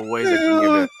lot of ways I can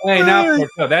give it. Hey, not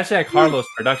Portillo. That's Jack Harlow's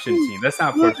production team. That's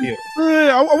not Portillo.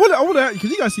 I want to, because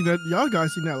you guys seen that. Y'all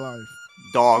guys seen that live.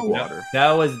 Dog water.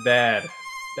 That was bad.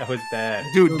 That was bad.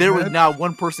 Dude, there was not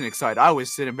one person excited. I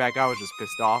was sitting back. I was just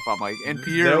pissed off. I'm like, and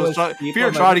Pierre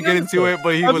tried to get into it,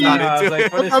 but he was not into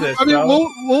it.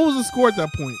 What was the score at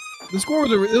that point? The score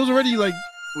was already like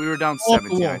we were down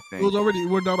 17. I think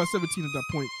we're down by 17 at that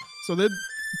point. So then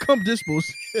come this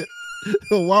bullshit.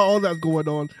 While all that's going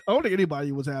on, I don't think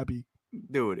anybody was happy.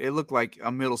 Dude, it looked like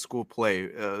a middle school play.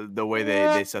 The way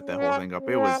they set that whole thing up,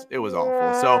 it was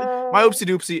awful. So my oopsie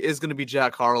doopsie is going to be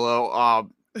Jack Harlow.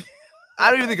 I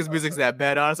don't even think his music's that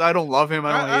bad, honestly. I don't love him.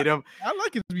 I don't hate him. I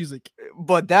like his music.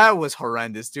 But that was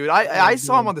horrendous, dude. I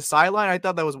saw him on the sideline. I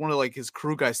thought that was one of like his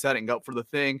crew guys setting up for the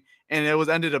thing. And it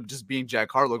ended up just being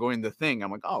Jack Harlow going to the thing.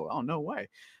 I'm like, oh, no way.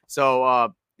 So,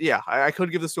 I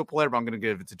could give this to a player, but I'm going to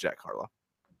give it to Jack Harlow.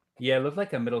 Yeah, it looked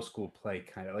like a middle school play,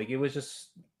 kind of. Like, it was just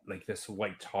like this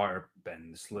white tarp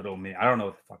and this little I don't know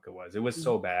what the fuck it was. It was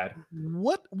so bad.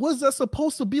 What was that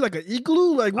supposed to be? Like an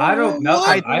igloo? Like I don't know.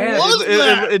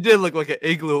 It did look like an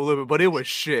igloo a little bit, but it was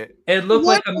shit. It looked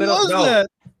like a middle. No,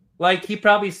 like he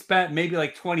probably spent maybe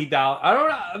like $20. I don't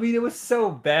know. I mean, it was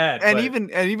so bad. And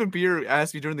even Pierre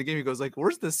asked me during the game. He goes like,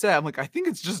 "Where's the set?" I'm like, "I think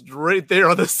it's just right there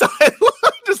on the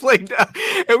sideline, just laying down."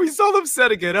 And we saw them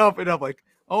setting it up, and I'm like,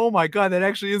 oh my god, that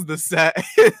actually is the set.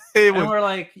 And we're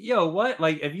like, yo, what?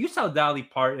 Like, if you saw Dolly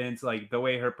Parton's, like the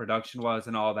way her production was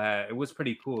and all that, it was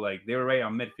pretty cool. Like they were right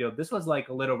on midfield. This was like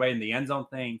a little right in the end zone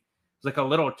thing. It was like a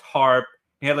little tarp.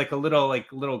 He had like a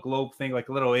little globe thing, like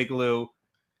a little igloo.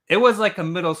 It was like a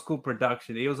middle school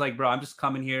production. It was like, bro, I'm just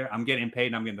coming here. I'm getting paid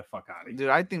and I'm getting the fuck out of here. Dude,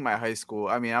 I think my high school,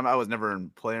 I mean, I was never in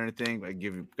play or anything. I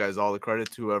give you guys all the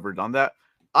credit to whoever done that.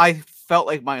 I felt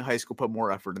like my high school put more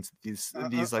effort into these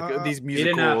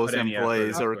musicals and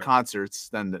plays or concerts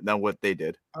than what they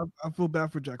did. I feel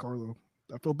bad for Jack Harlow.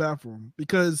 I feel bad for him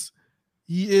because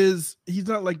he's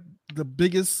not like the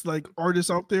biggest like artist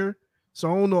out there.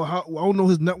 So I don't know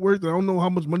his net worth. I don't know how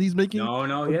much money he's making.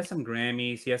 No, he has some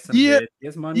Grammys. He has some hits. He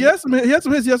has money. He has some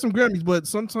hits. He has some Grammys. But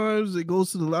sometimes it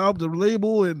goes to the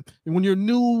label, and when you're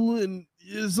new, and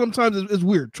sometimes it's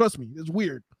weird. Trust me, it's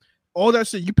weird. All that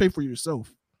shit you pay for yourself.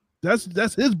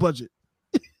 That's his budget.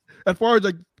 As far as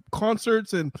like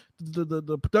concerts and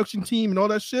the production team and all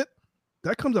that shit,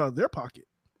 that comes out of their pocket.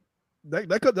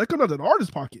 That comes out of an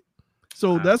artist's pocket.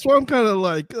 So that's why I'm kind of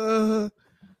like,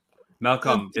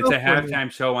 Malcolm, it's a halftime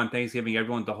show on Thanksgiving.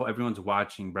 Everyone's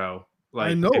watching, bro.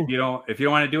 Like, I know. If you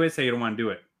don't want to do it, say you don't want to do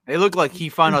it. It looked like he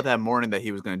found out that morning that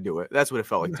he was going to do it. That's what it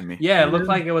felt like to me. Yeah, it looked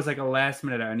like it was like a last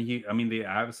minute, and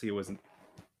obviously it wasn't.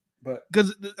 But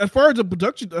because as far as the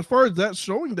production, as far as that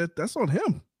showing, that's on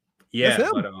him. Yeah,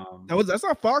 That's him. but That's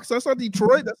not Fox. That's not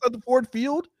Detroit. That's not the Ford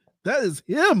Field. That is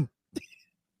him.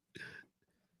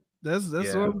 That's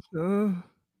Yeah.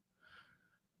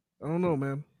 I don't know,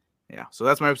 man. Yeah, so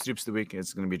that's my Stoops of the week.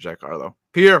 It's going to be Jack Harlow.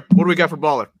 Pierre, what do we got for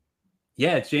baller?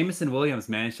 yeah, it's Jameson Williams,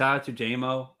 man. Shout out to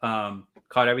J-Mo.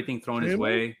 Caught everything thrown his J-Mo?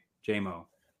 way. J-Mo.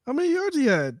 How many yards he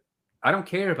had? I don't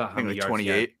care about I how think many like yards he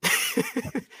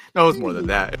had. 28. No, it was more than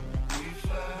that.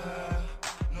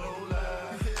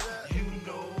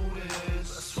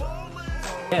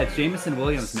 Yeah, it's Jameson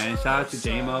Williams, man. Shout out to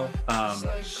J-Mo.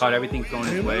 Caught everything thrown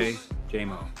his J-Mo? way.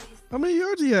 J-Mo. How many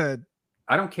yards he had?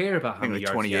 I don't care about I how think many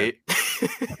like yards he had.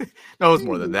 28. No, it was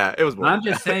more than that. It was more. I'm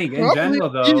than just that. saying, in general,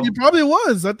 though. He probably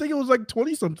was. I think it was like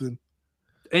 20 something.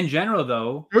 In general,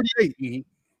 though, 38.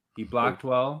 he blocked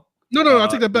well. No, I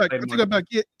take that he back. played I take more- that back.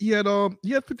 He had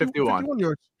 51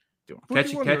 yards. Catch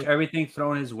 51 yards. everything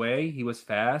thrown his way. He was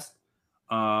fast.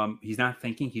 He's not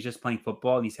thinking. He's just playing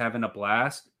football, and he's having a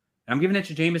blast. And I'm giving it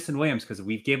to Jameson Williams because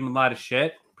we gave him a lot of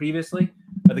shit previously,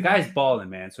 but the guy's balling,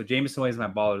 man. So Jameson Williams is my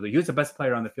baller. He was the best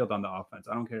player on the field on the offense.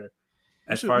 I don't care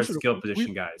as far as skill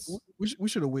position guys. We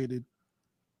should have waited.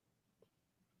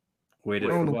 Waited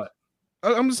I for don't know. what?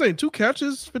 I'm just saying, 2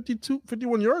 catches,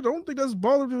 51 yards. I don't think that's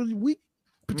baller of the week.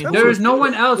 potential. There is no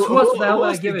one else. Who else the hell Who would I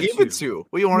else to give give it it to? to?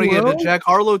 Well, you want to give it Well- to Jack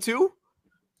Harlow too?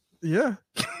 Yeah.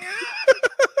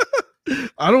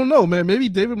 I don't know, man. Maybe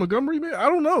David Montgomery, man. I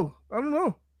don't know.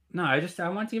 No, I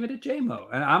want to give it to J-Mo.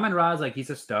 And Amon Ra's like he's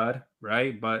a stud,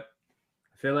 right? But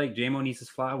I feel like J-Mo needs his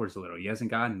flowers a little. He hasn't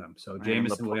gotten them. So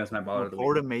Jameson Williams, my baller of the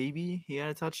Florida, week. maybe he had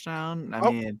a touchdown. I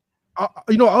Oh. mean, I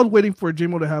was waiting for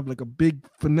J-Mo to have like a big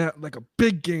like a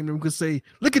big game, and we could say,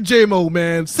 "Look at J-Mo,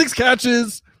 man! 6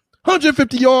 catches,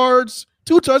 150 yards,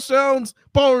 2 touchdowns,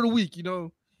 baller of the week."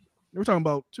 We're talking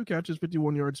about 2 catches,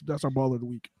 51 yards. That's our baller of the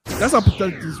week. That's how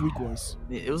pathetic this week was.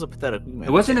 it was a pathetic week, man.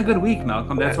 It wasn't a good week,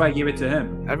 Malcolm. That's why I gave it to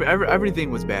him.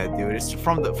 Everything was bad, dude. It's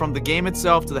from the game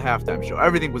itself to the halftime show.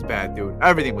 Everything was bad, dude.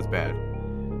 Everything was bad.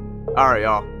 All right,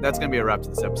 y'all. That's gonna be a wrap to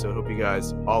this episode. Hope you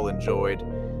guys all enjoyed. I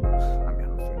mean, I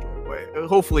don't know if you enjoyed it, but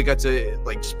hopefully got to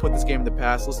just put this game in the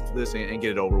past, listen to this, and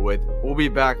get it over with. We'll be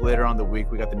back later on the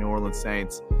week. We got the New Orleans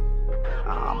Saints.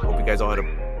 Hope you guys all had a